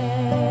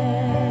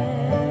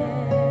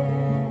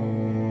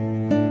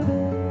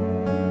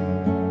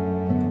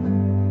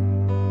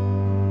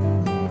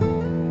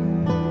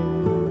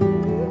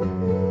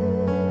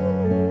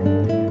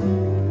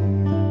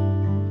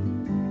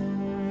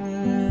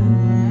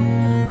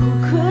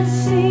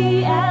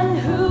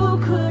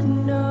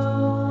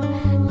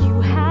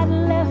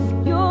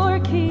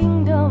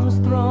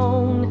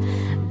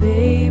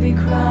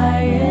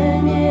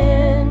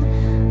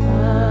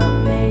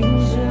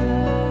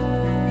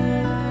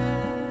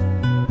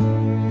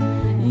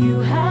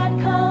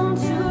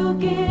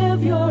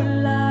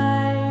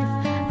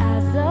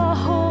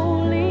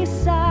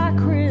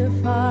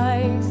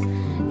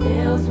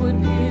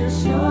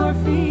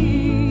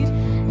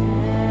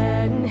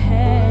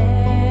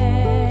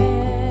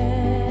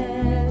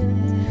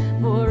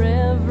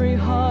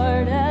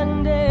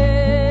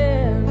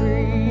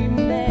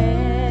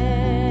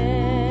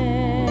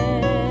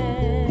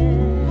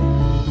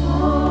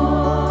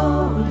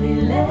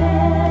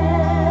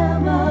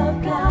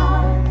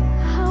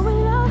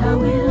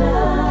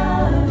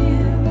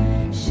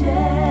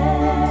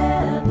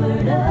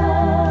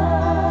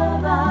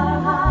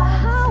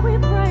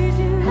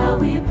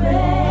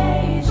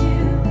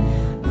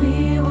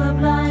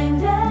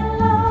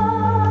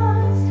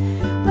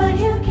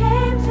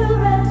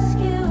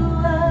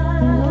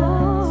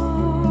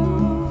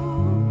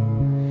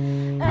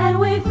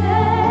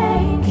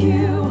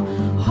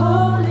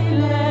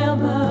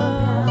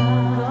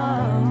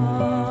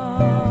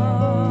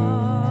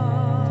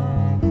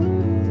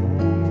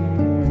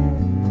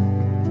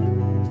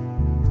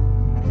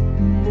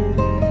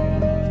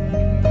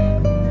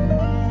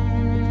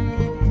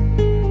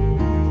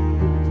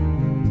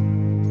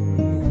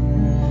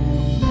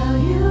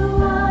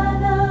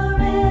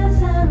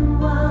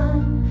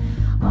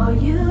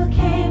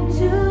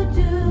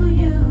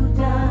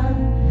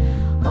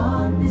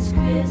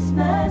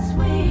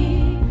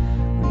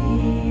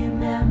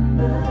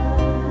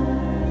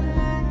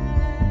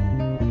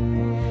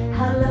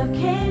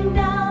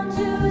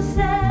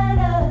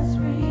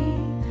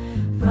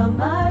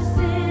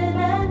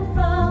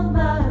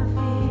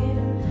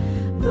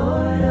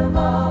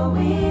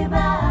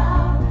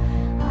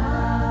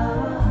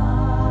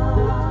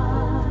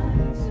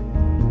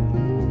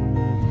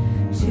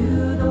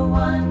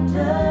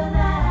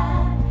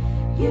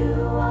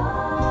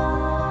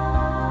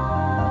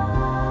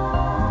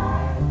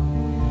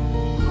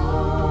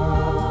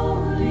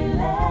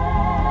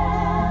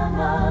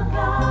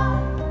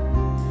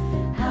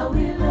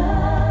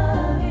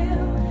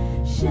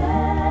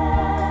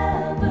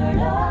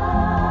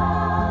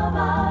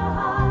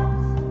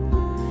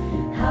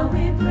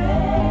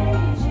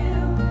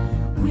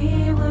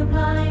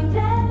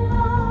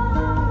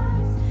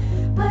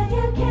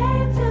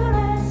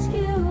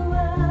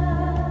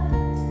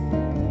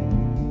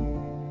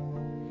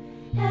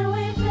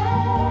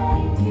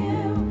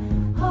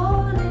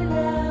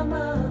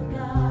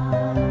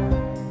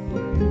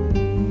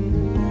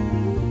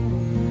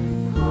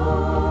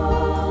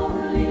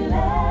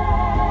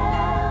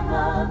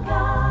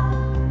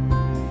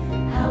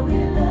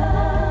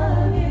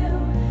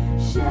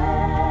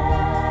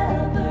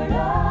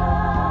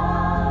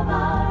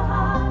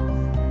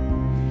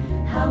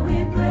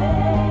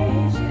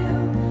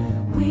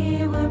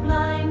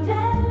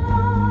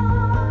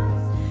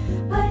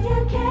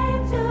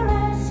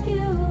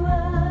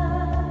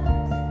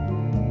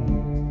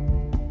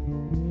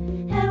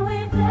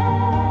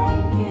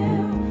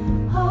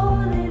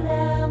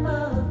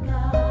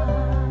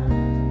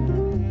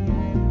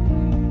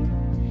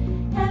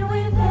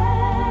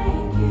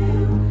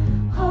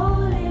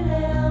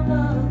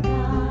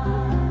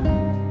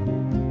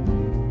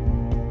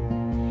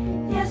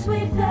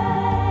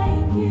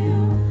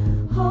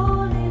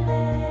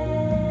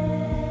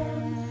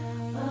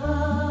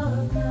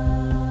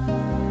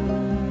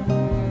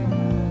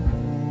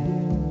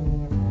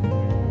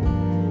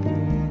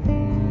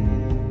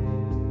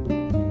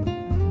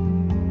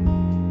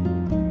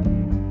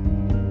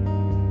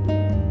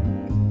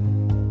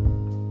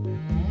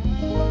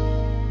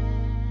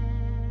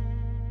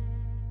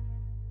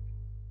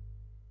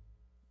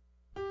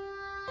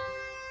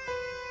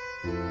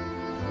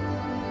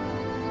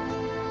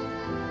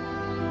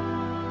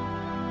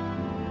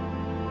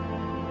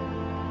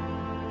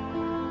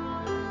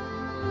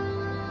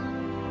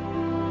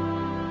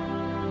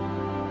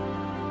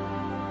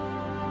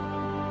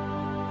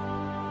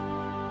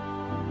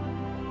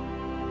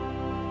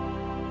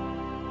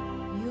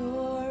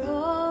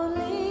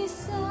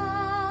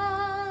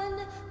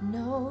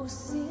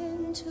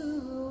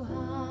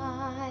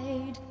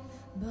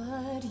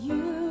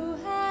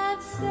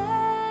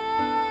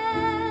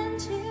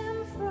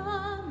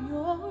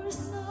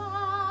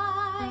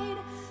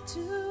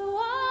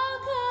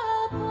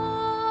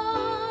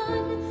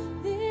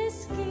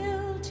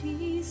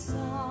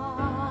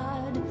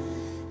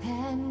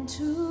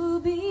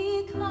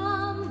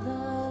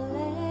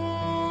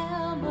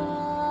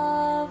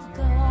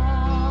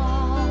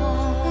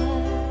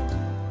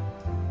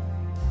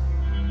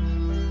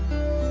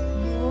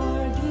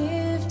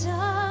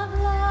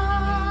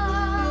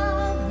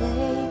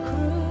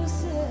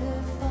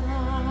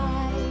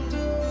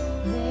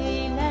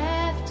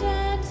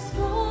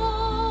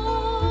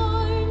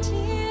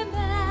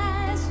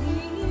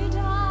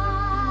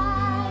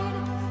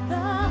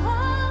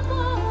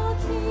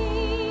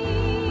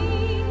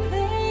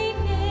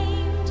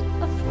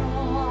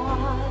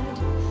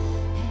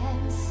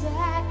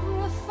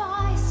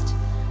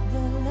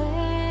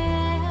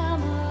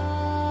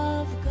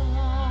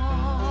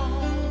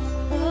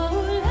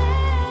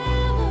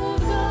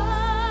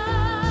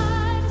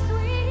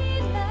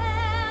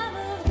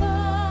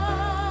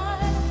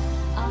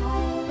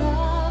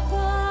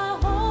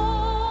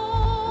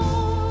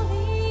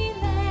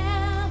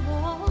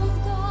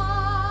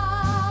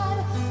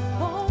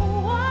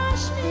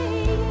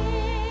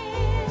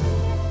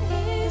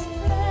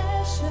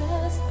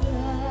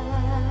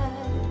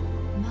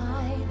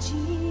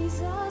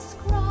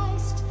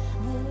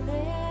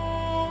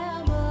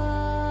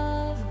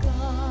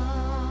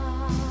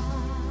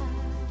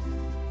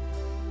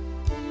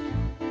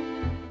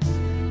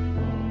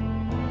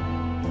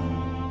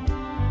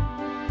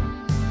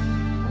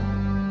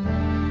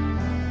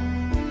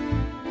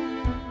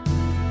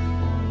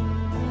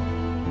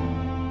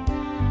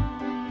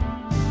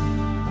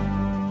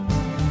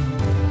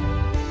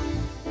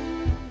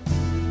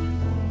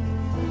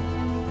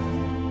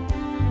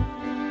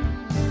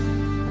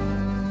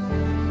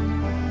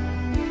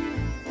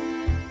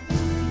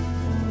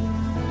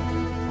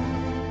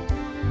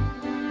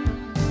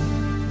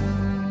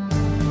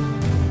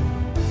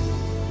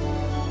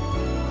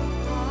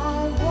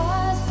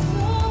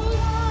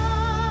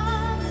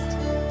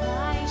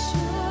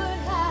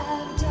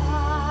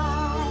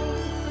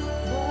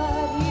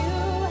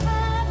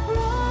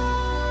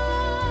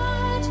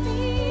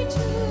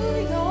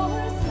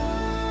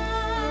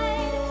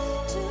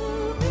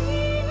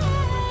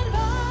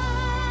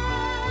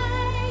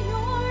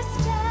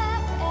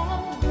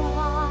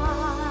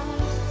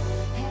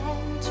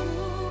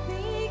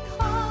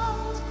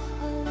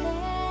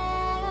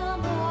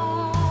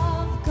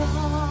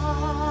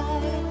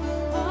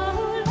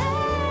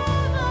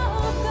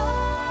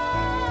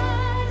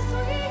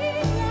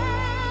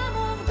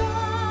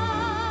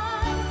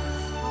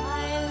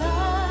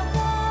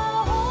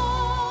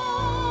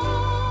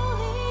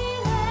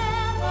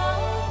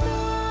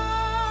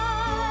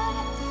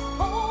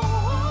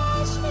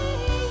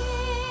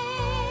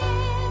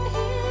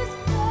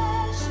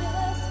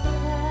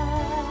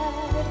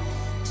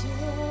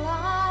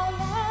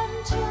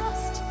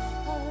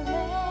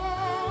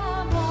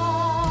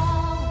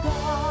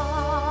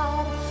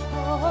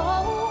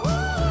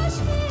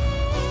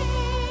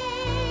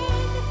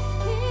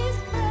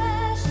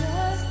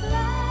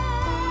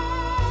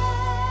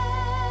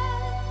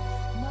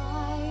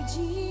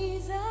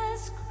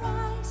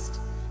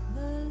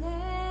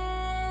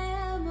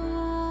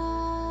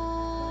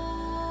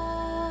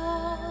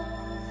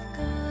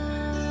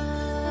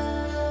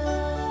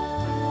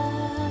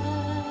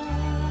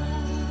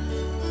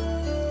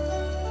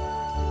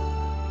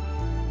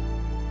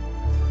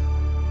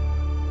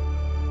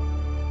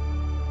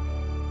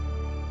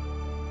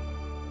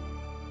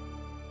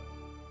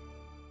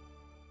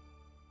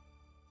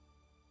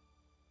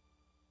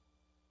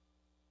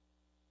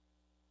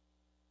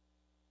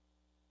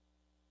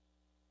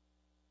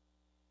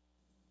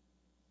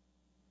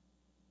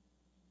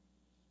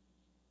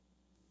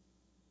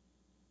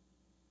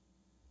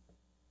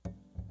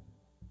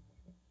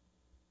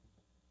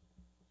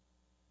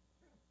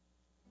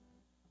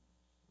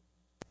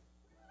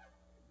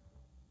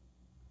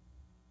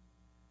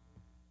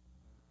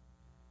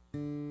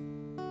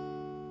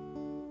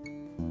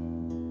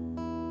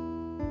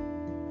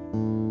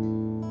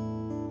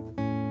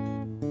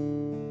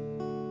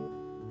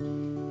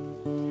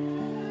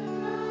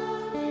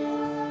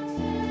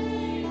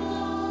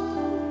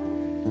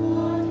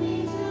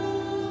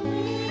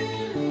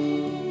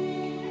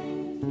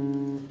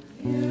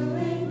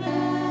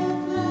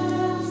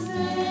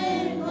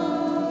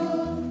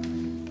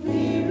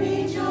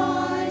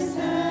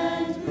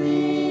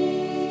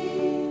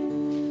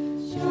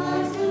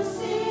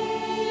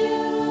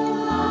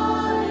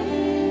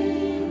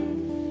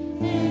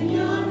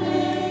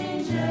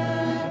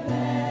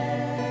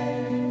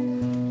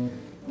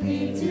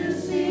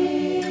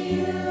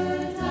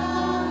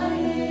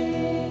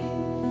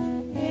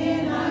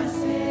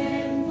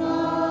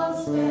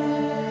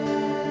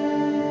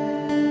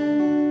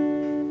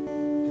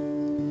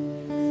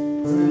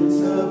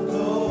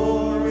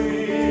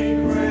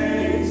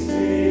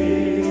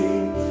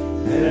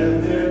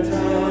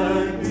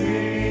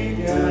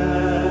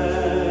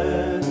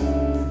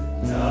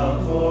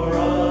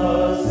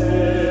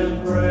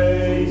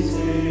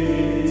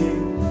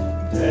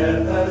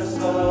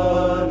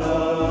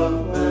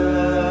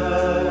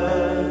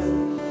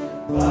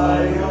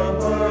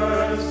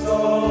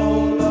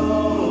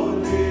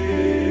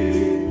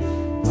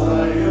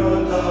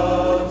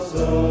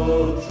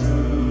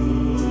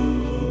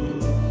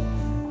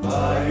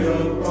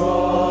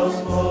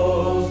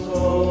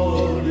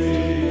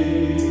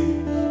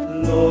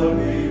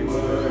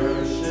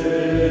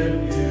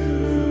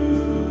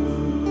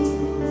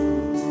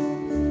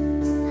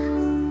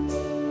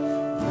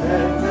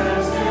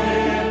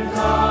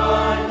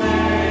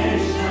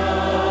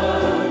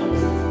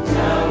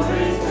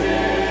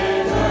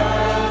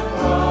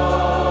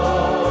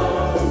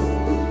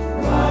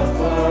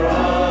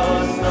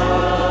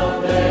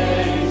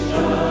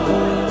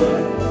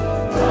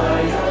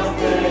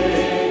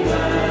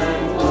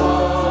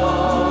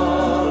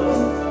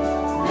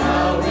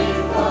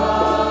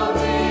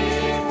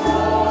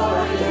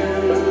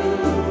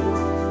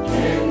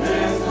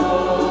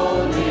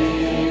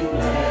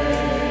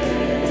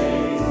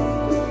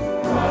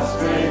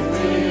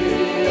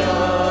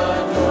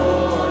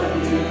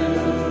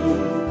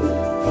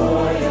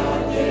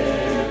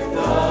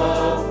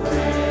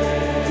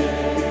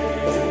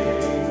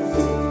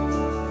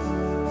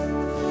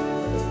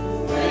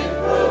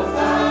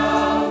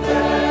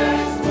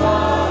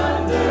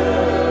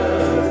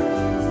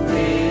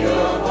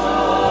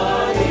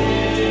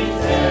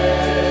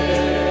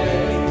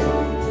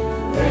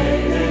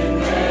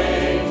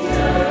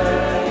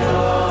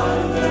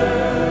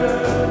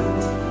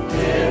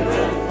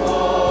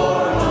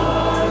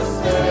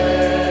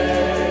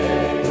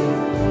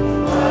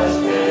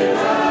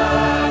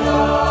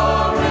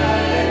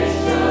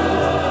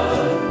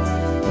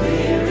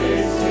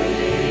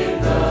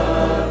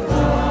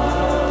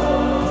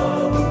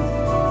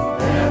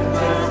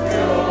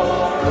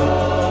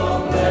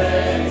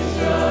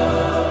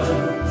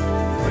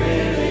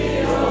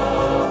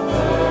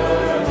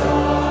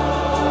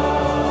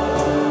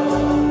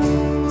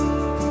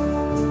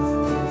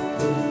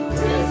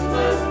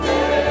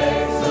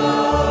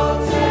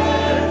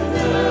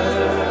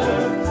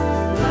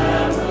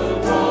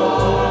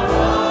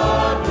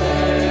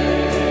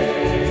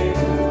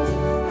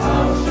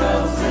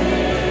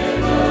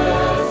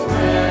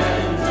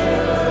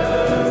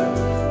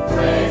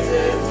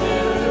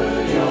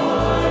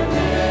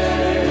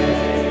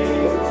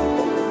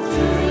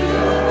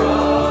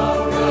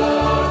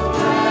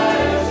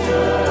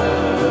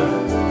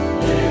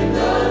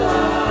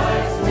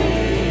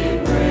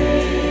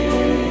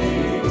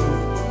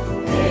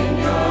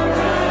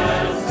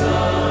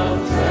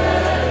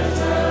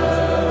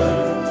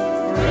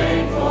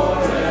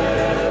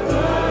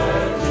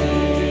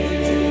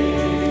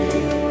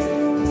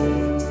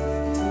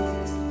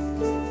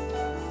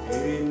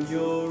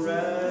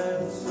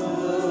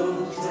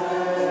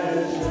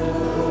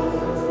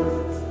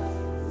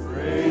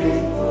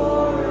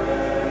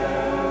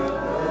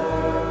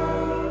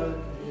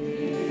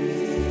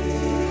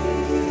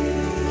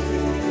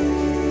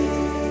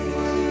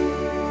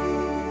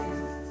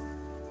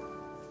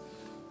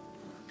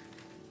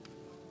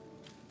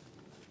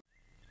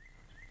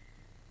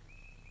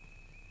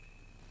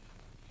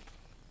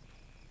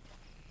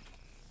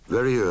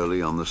 Very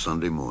early on the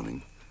Sunday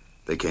morning,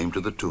 they came to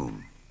the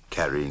tomb,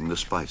 carrying the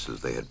spices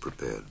they had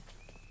prepared.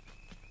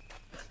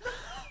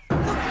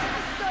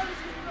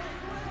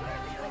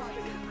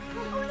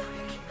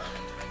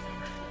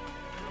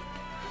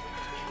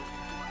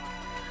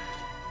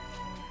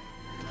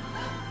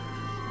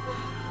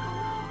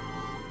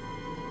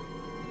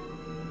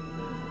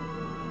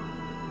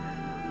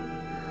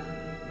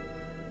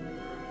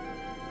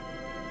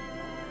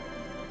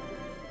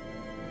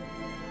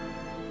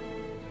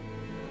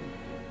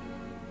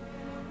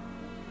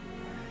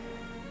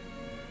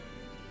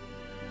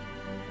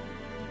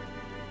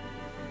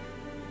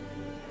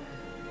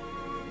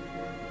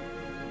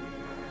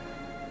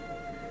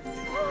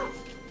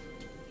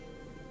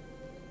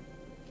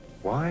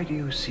 Why do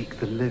you seek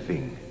the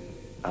living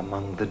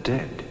among the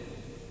dead?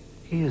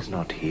 He is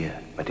not here,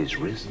 but is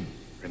risen.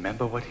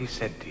 Remember what he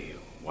said to you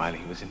while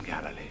he was in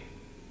Galilee.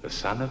 The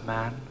Son of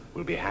Man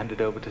will be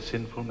handed over to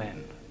sinful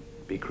men,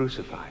 be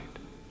crucified,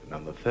 and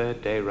on the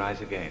third day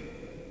rise again.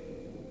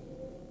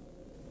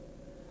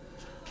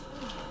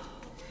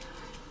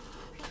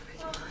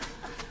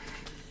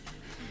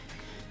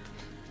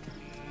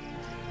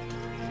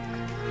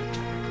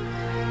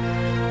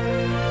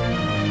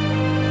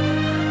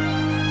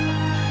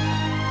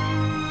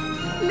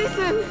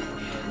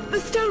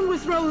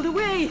 Rolled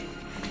away.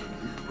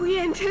 We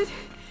entered,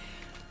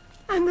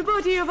 and the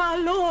body of our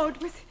Lord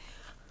was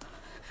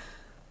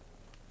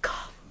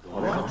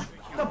gone.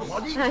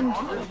 And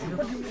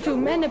two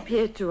men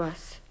appeared to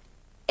us,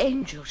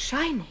 angels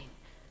shining,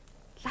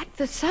 like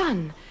the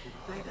sun,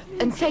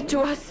 and said to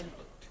us,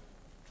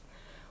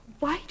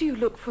 "Why do you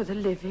look for the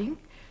living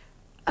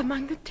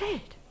among the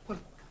dead?"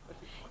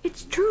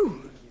 It's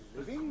true.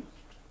 Believe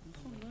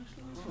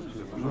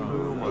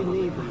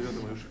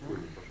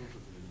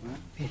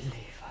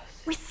us.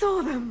 We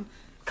saw them.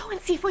 Go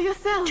and see for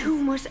yourself. The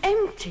tomb was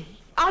empty.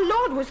 Our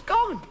Lord was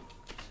gone.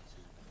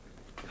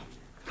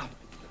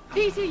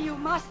 Peter, you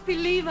must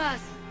believe us.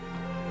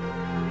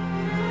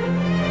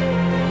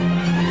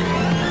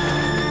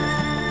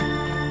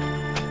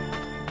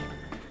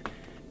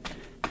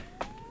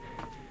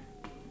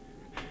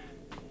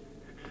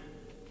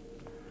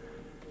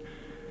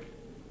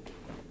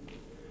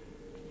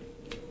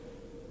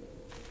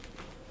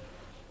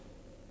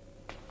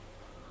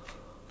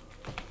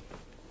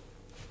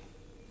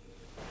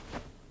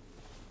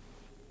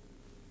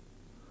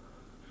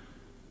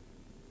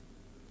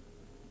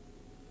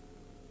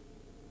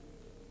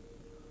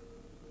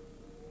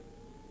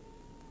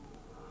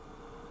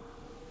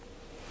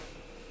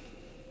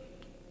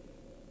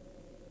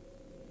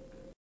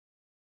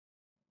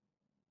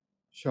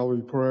 Shall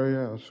we pray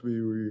as we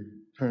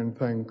return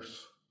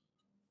thanks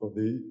for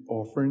the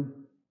offering?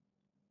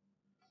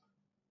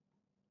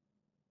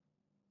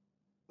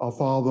 Our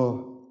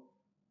Father,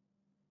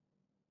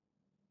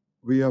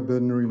 we have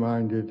been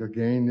reminded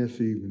again this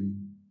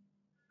evening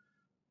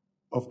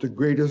of the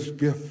greatest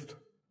gift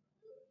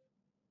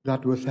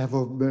that was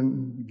ever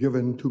been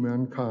given to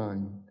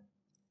mankind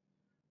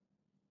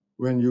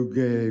when you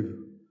gave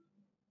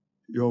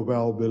your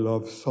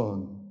well-beloved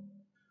Son,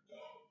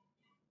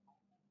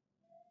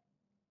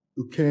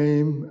 who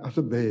came as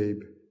a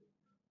babe,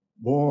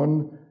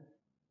 born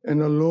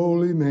in a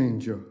lowly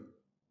manger,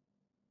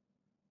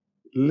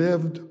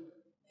 lived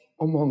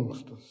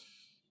amongst us,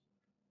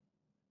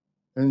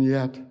 and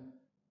yet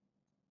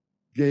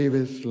gave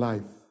his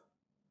life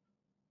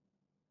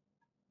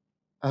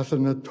as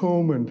an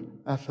atonement,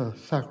 as a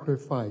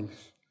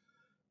sacrifice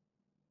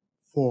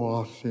for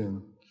our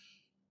sins.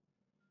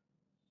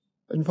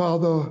 And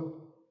Father,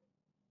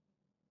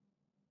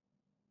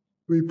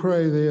 we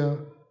pray there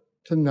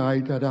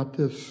tonight and at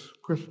this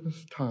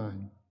Christmas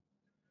time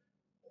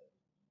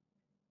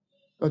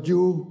that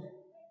you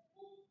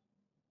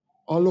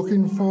are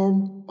looking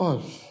for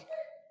us,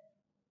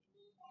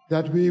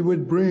 that we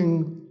would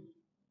bring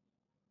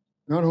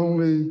not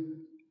only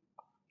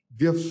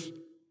gifts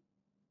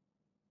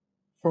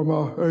from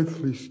our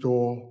earthly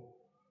store,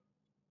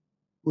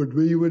 but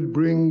we would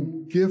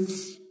bring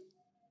gifts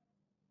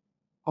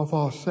of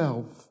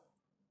ourselves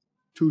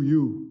to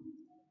you.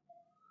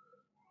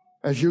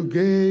 As you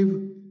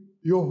gave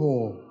your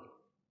whole,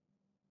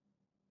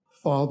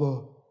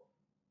 Father,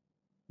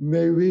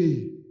 may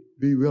we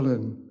be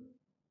willing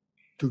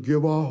to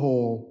give our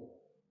whole,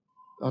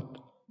 that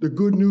the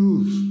good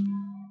news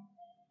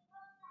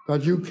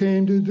that you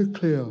came to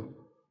declare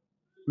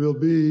will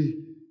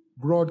be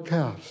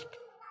broadcast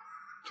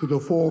to the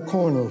four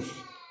corners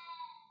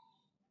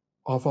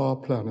of our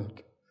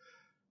planet.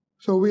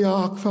 So we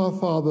ask our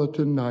Father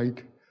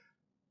tonight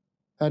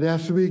that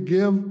as we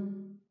give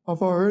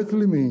of our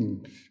earthly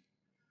means,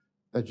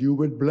 that you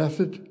would bless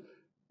it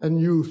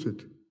and use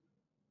it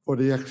for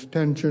the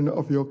extension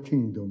of your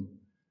kingdom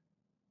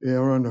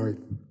here on earth.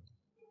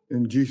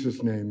 In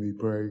Jesus' name we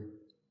pray.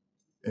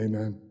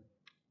 Amen.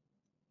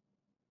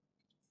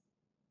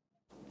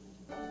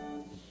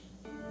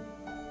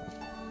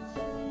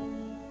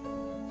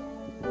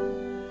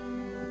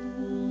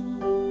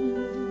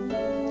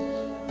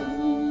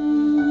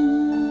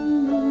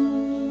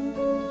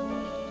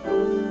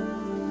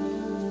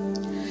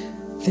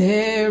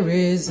 There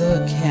is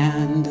a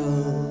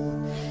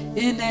candle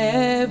in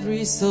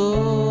every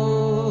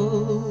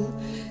soul,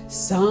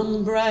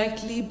 some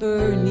brightly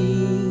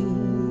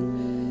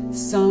burning,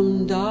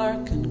 some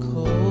dark and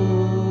cold.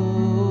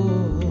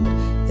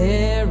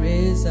 There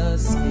is a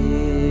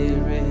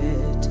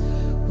spirit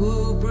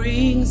who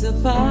brings a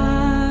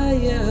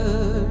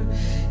fire,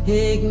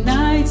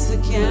 ignites a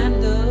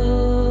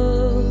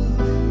candle,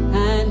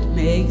 and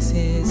makes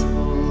his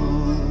home.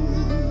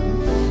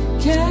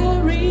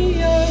 Carry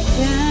your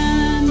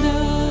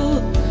candle,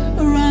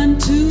 run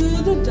to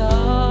the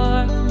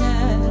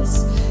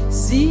darkness,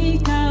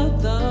 seek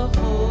out the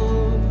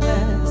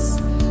hopeless,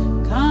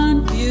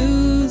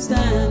 confused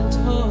and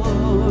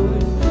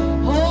torn.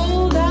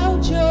 Hold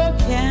out your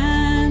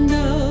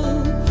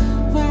candle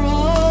for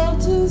all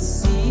to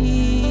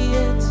see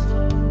it.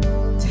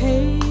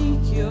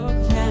 Take your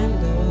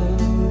candle,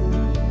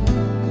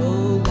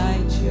 go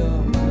light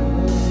your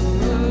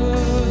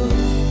world.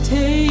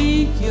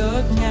 Take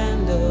your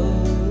candle,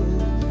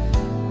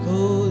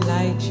 go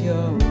light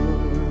your world.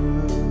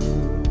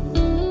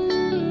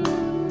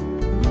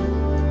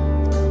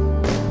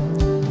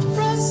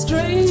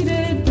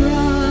 Frustrated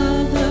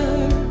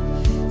brother,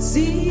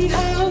 see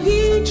how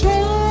he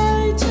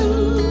tried to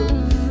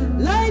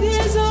light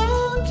his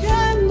own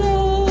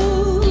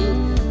candle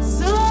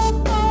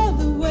some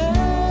other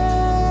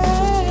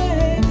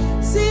way.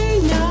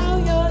 See now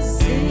your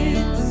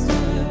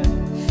sister,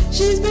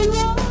 she's been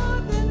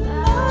robbed and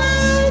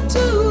lied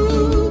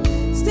to,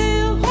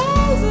 still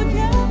holds a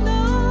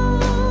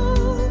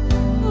candle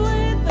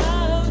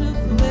without a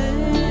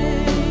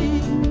flame.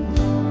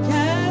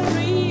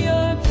 Carry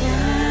your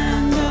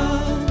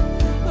candle,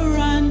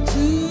 run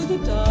to the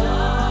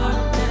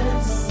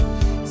darkness,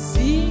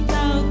 seek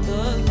out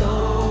the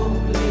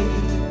lonely,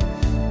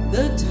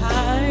 the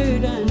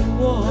tired and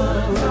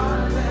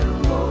worn.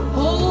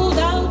 Hold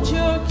out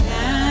your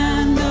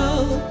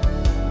candle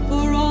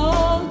for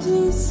all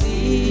to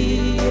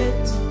see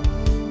it.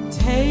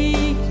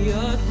 Take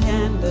your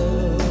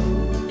candle,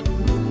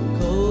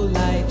 go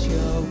light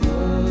your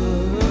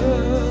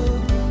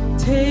world.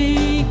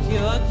 Take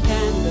your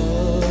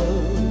candle,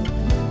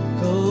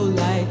 go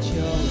light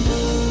your world.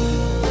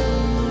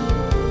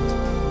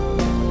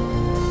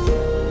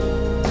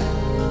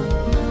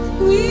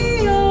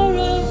 We are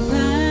a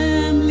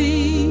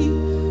family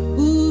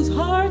whose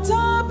hearts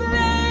are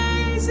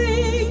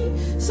blazing,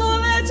 so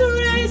let's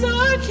raise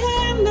our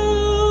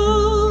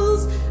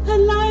candles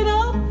and light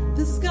up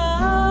the sky,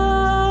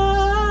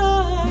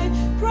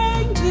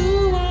 praying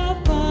to our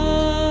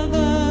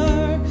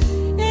Father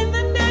in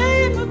the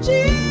name of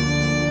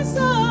Jesus.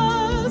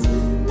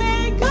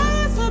 Make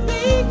us a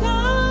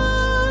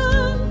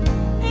beacon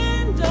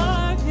in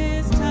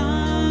darkest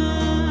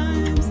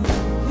times.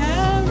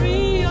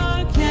 Carry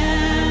your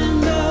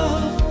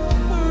candle,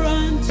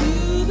 run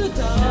to the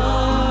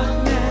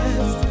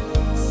darkness,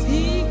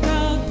 seek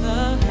out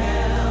the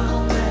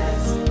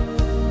helpless,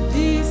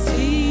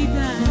 deceived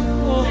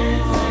and poor.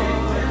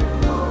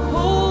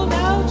 Hold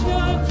out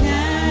your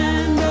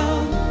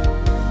candle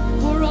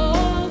for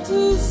all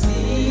to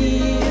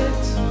see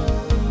it.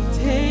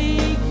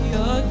 Take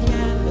your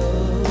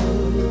candle,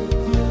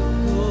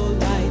 go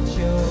light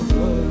your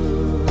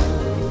world.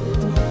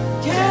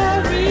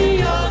 Carry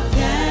your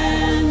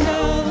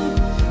candle,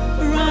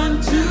 run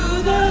to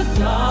the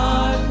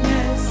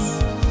darkness,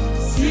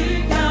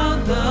 seek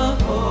out the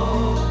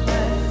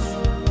hopeless,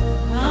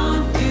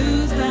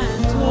 confused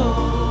and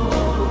torn.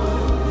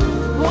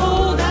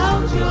 Hold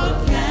out your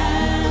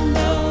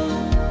candle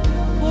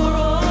for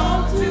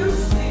all to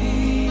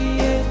see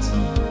it.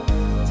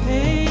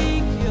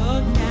 Take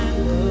your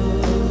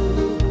candle,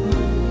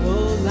 go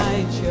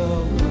light your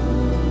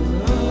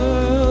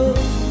world.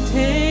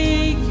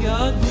 Take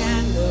your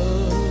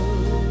candle,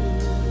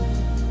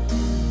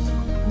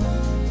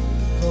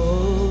 go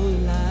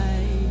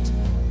light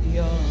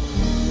your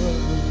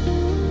world.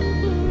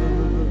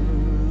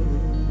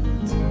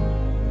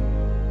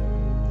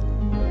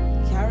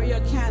 Carry your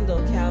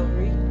candle,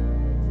 Calvary.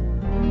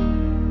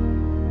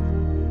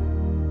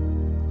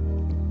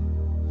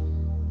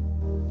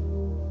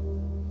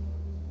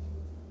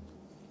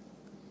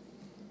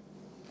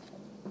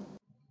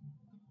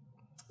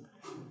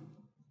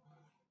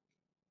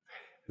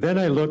 Then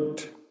I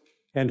looked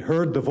and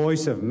heard the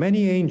voice of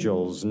many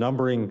angels,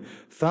 numbering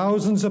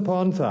thousands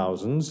upon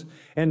thousands,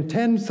 and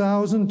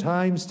 10,000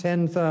 times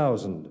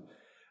 10,000.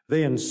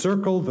 They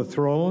encircled the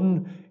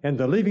throne and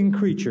the living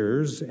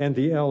creatures and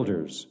the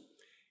elders.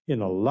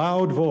 In a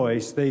loud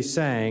voice they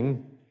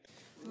sang,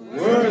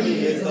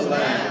 Worthy is the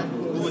Lamb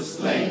who was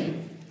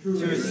slain to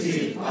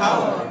receive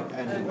power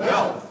and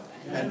wealth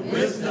and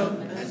wisdom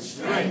and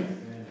strength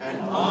and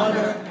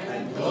honor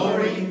and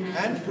glory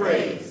and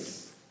praise.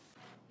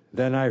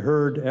 Then I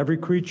heard every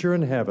creature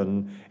in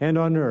heaven and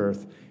on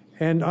earth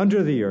and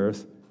under the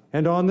earth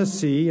and on the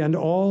sea and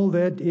all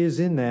that is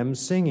in them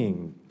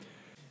singing.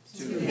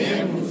 To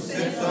him who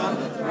sits on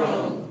the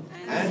throne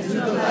and to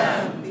the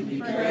Lamb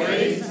be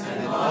praise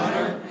and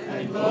honor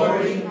and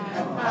glory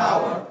and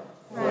power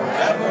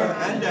forever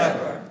and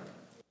ever.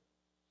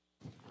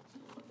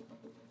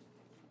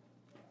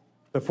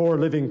 The 4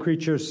 living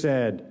creatures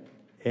said,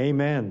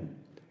 Amen.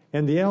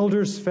 And the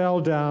elders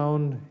fell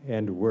down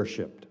and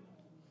worshipped.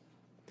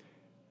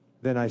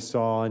 Then I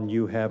saw a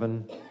new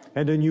heaven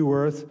and a new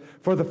earth,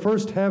 for the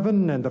first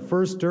heaven and the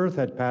first earth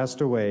had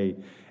passed away,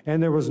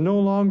 and there was no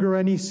longer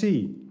any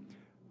sea.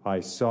 I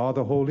saw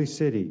the holy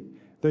city,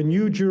 the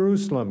new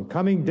Jerusalem,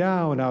 coming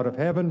down out of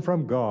heaven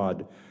from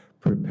God,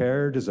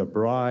 prepared as a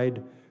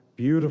bride,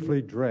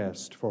 beautifully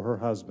dressed for her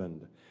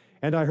husband.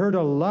 And I heard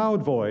a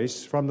loud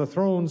voice from the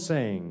throne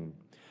saying,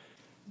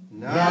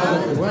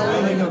 Now the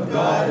dwelling of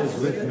God is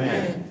with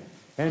men,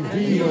 and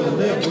he will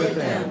live with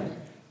them.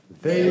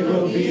 They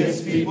will be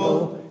his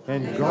people,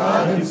 and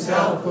God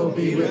himself will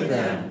be with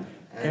them,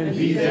 and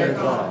be their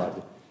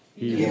God.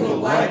 He will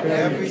wipe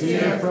every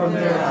tear from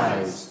their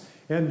eyes,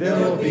 and there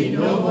will be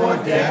no more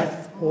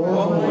death,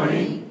 or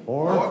mourning,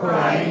 or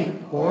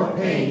crying, or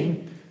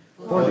pain,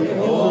 for the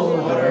old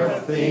order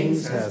of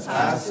things has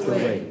passed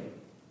away.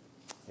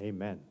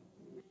 Amen.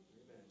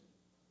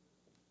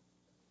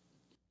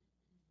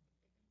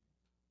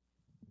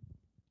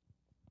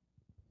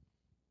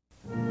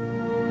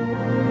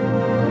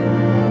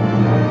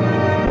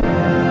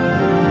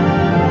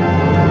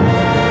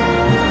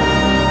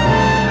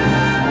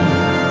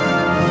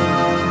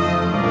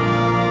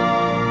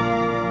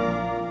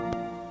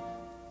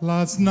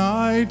 Last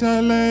night I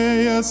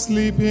lay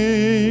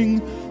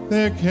a-sleeping,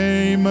 there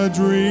came a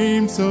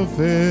dream so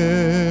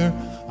fair.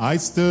 I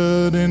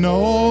stood in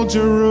old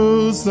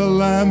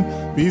Jerusalem,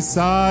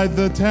 beside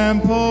the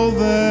temple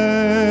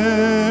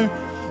there.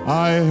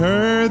 I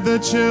heard the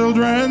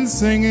children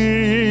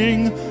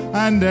singing,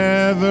 and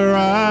ever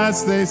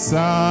as they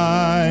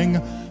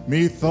sang,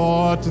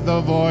 methought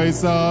the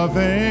voice of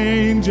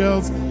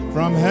angels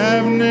from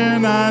heaven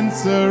in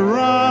answer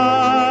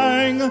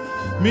rang.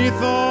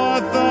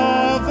 Methought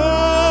the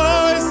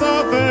voice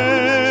of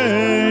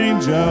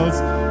angels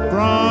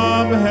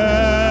from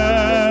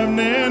heaven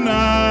in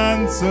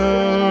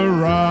answer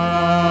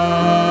rang.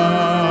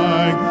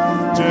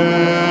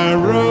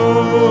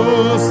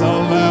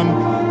 Jerusalem,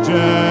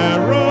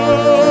 Jerusalem,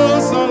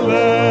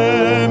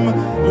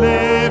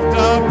 lift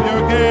up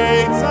your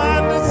gates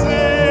and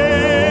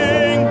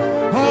sing,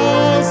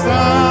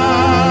 Hosanna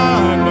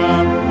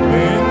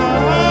in the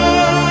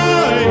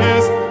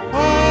highest,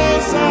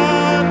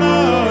 Hosanna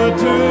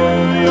to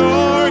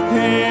your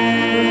King.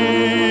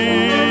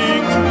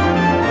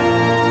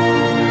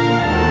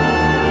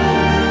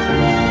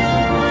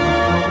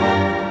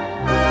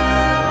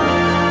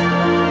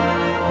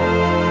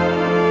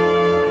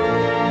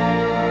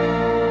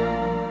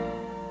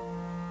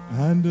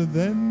 And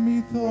then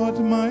methought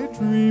my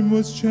dream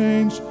was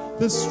changed,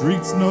 the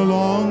streets no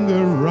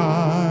longer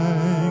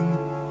rang.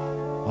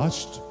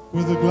 Hushed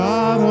were the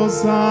glad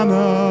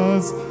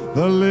hosannas,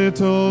 the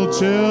little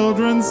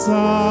children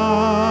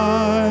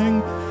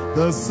sang.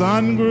 The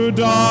sun grew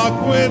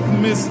dark with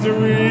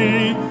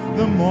mystery,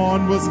 the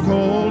morn was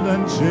cold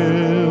and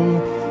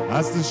chill,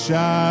 as the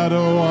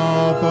shadow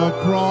of a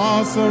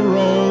cross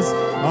arose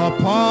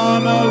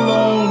upon a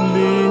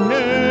lonely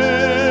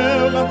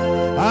hill.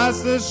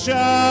 As the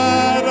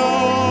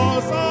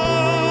shadows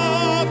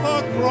of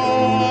a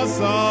cross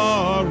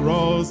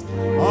arose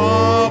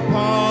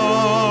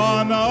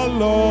upon a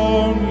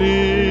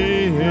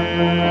lonely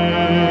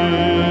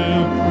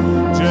hill.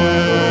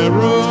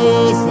 Jerusalem,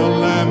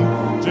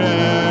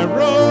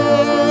 Jerusalem,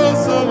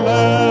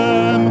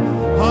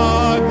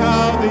 hark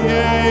how the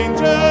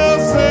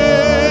angels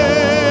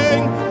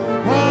sing,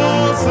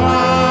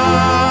 Hosanna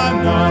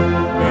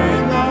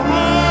in the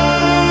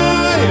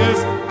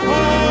highest,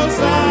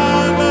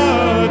 Hosanna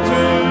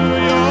to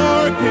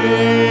your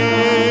King.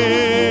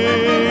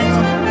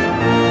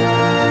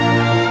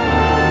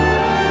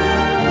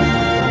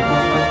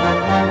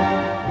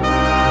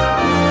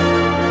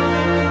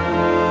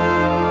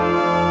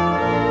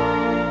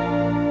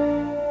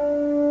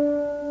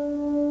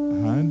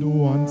 And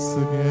once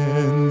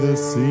again the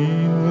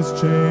scene was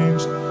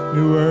changed,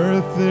 new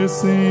earth there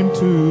seemed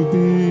to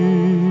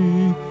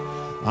be.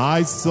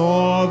 I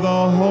saw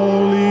the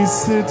holy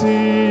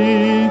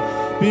city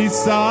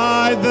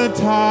beside the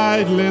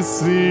tideless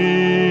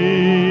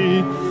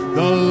sea.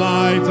 The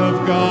light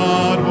of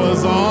God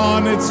was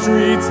on its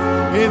streets,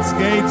 its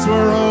gates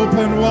were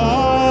open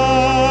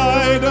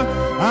wide,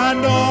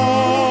 and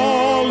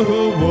all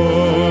who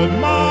would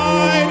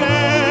might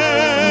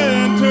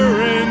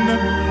enter in,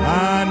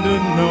 and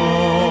no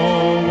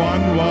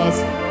one was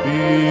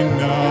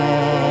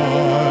denied.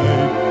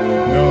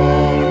 No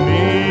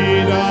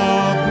need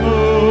of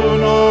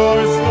moon or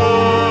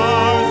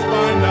stars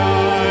by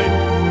night,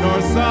 nor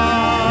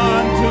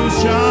sun to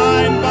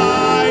shine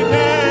by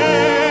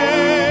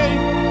day.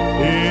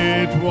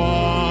 It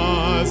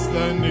was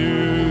the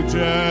new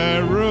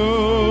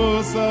Jerusalem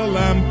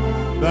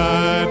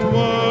that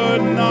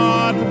would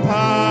not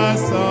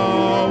pass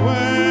away.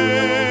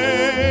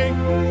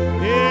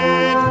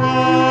 It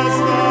was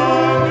the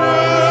new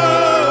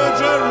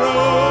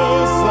Jerusalem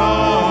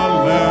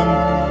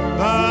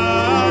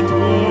that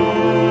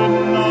would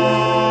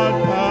not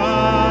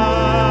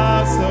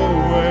pass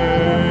away.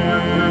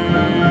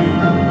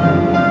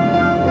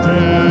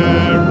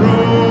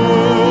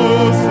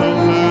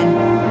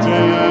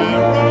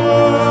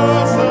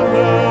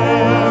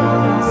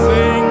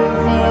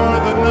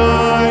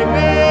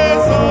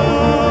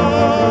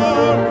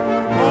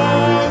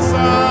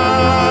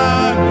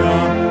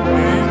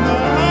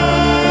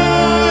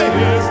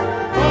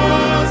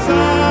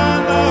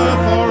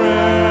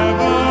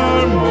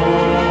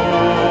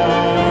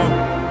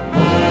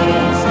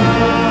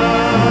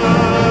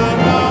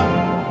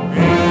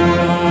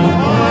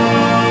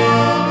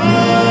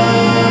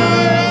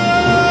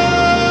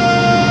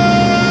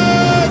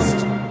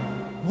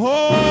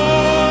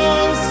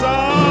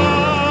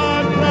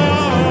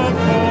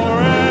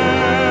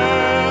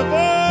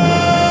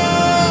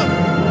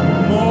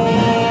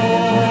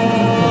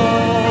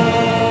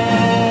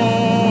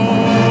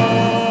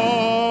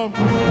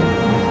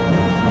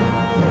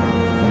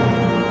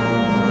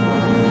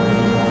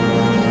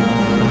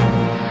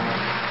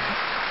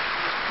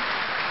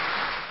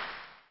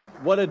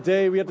 What a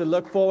day we have to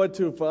look forward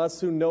to for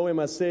us who know him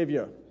as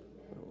Savior.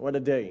 What a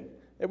day.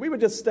 If we would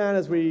just stand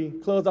as we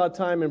close our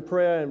time in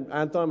prayer, and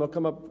Anton will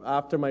come up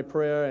after my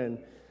prayer and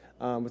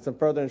with some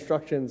further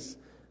instructions.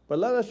 But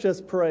let us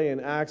just pray and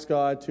ask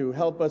God to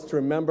help us to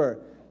remember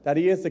that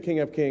he is the King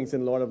of Kings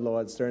and Lord of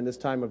Lords during this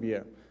time of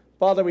year.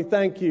 Father, we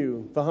thank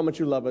you for how much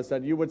you love us,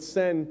 that you would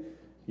send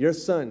your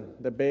Son,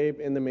 the babe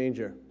in the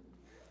manger.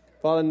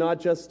 Father, not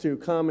just to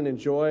come and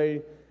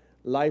enjoy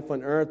life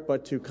on earth,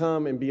 but to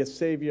come and be a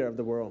Savior of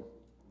the world.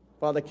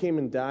 Father, came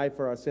and died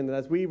for our sin. And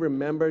as we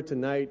remember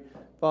tonight,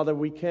 Father,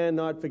 we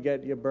cannot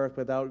forget your birth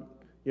without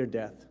your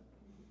death.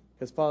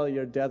 Because, Father,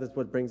 your death is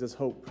what brings us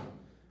hope.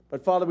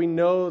 But, Father, we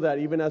know that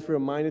even as we're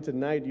reminded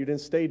tonight, you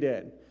didn't stay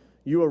dead.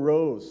 You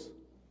arose.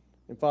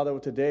 And, Father,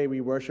 today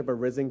we worship a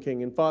risen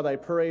King. And, Father, I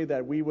pray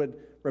that we would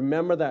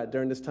remember that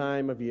during this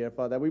time of year,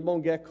 Father, that we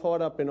won't get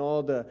caught up in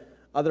all the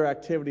other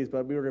activities,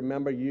 but we will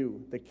remember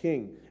you, the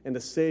King and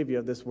the Savior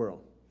of this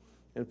world.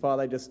 And,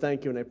 Father, I just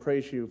thank you and I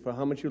praise you for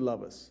how much you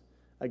love us.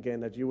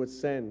 Again, that you would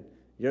send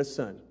your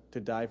Son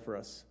to die for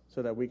us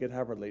so that we could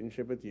have a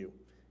relationship with you.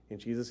 In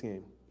Jesus'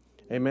 name,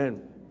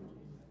 amen.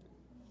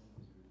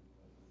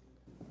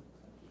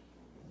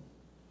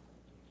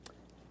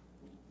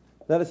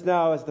 Let us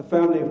now, as the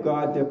family of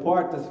God,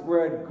 depart to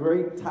spread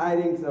great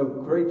tidings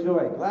of great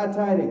joy, glad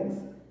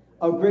tidings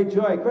of great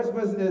joy.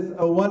 Christmas is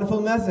a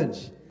wonderful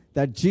message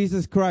that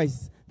Jesus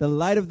Christ, the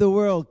light of the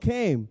world,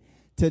 came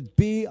to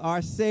be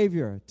our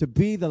Savior, to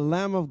be the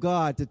Lamb of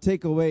God, to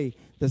take away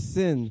the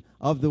sin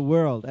of the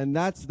world. And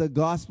that's the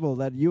gospel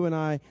that you and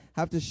I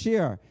have to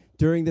share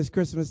during this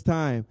Christmas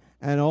time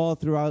and all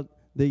throughout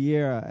the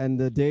year and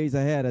the days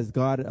ahead as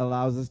God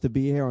allows us to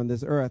be here on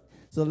this earth.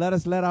 So let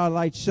us let our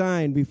light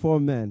shine before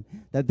men,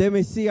 that they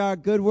may see our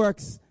good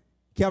works,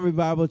 Calvary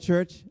Bible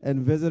Church,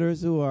 and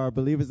visitors who are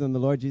believers in the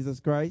Lord Jesus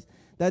Christ,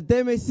 that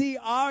they may see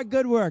our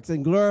good works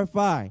and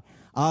glorify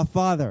our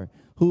Father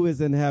who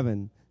is in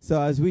heaven. So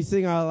as we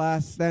sing our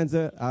last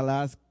stanza, our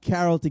last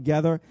carol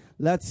together,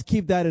 let's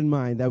keep that in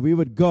mind, that we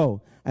would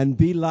go and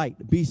be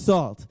light, be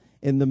salt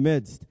in the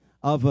midst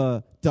of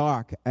a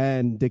dark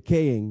and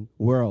decaying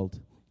world.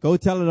 Go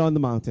tell it on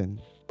the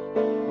mountain.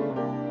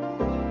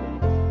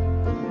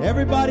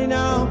 Everybody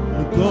now,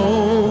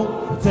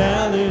 go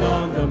tell it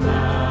on the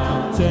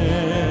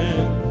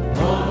mountain,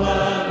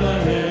 over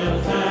the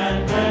hills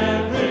and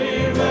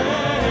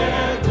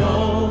everywhere.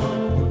 Go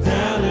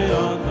tell it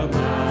on the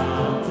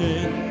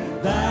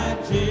mountain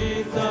that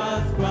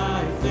Jesus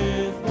Christ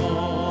is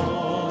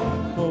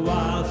born.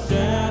 While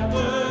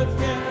shepherds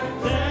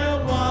kept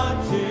their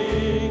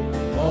watching,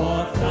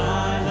 or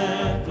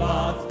silent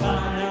flocks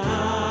by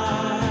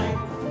night,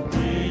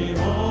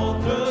 behold,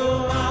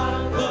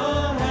 throughout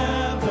the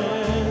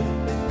heavens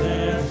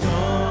there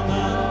shone a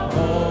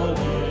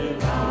holy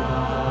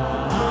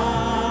light.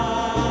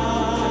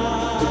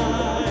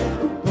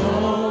 Go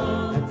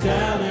and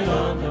tell it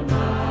on the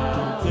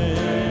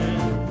mountain,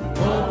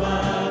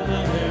 over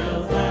the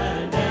hills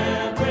and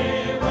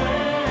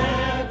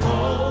everywhere. Go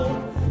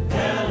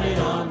tell it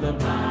on the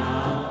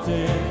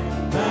mountain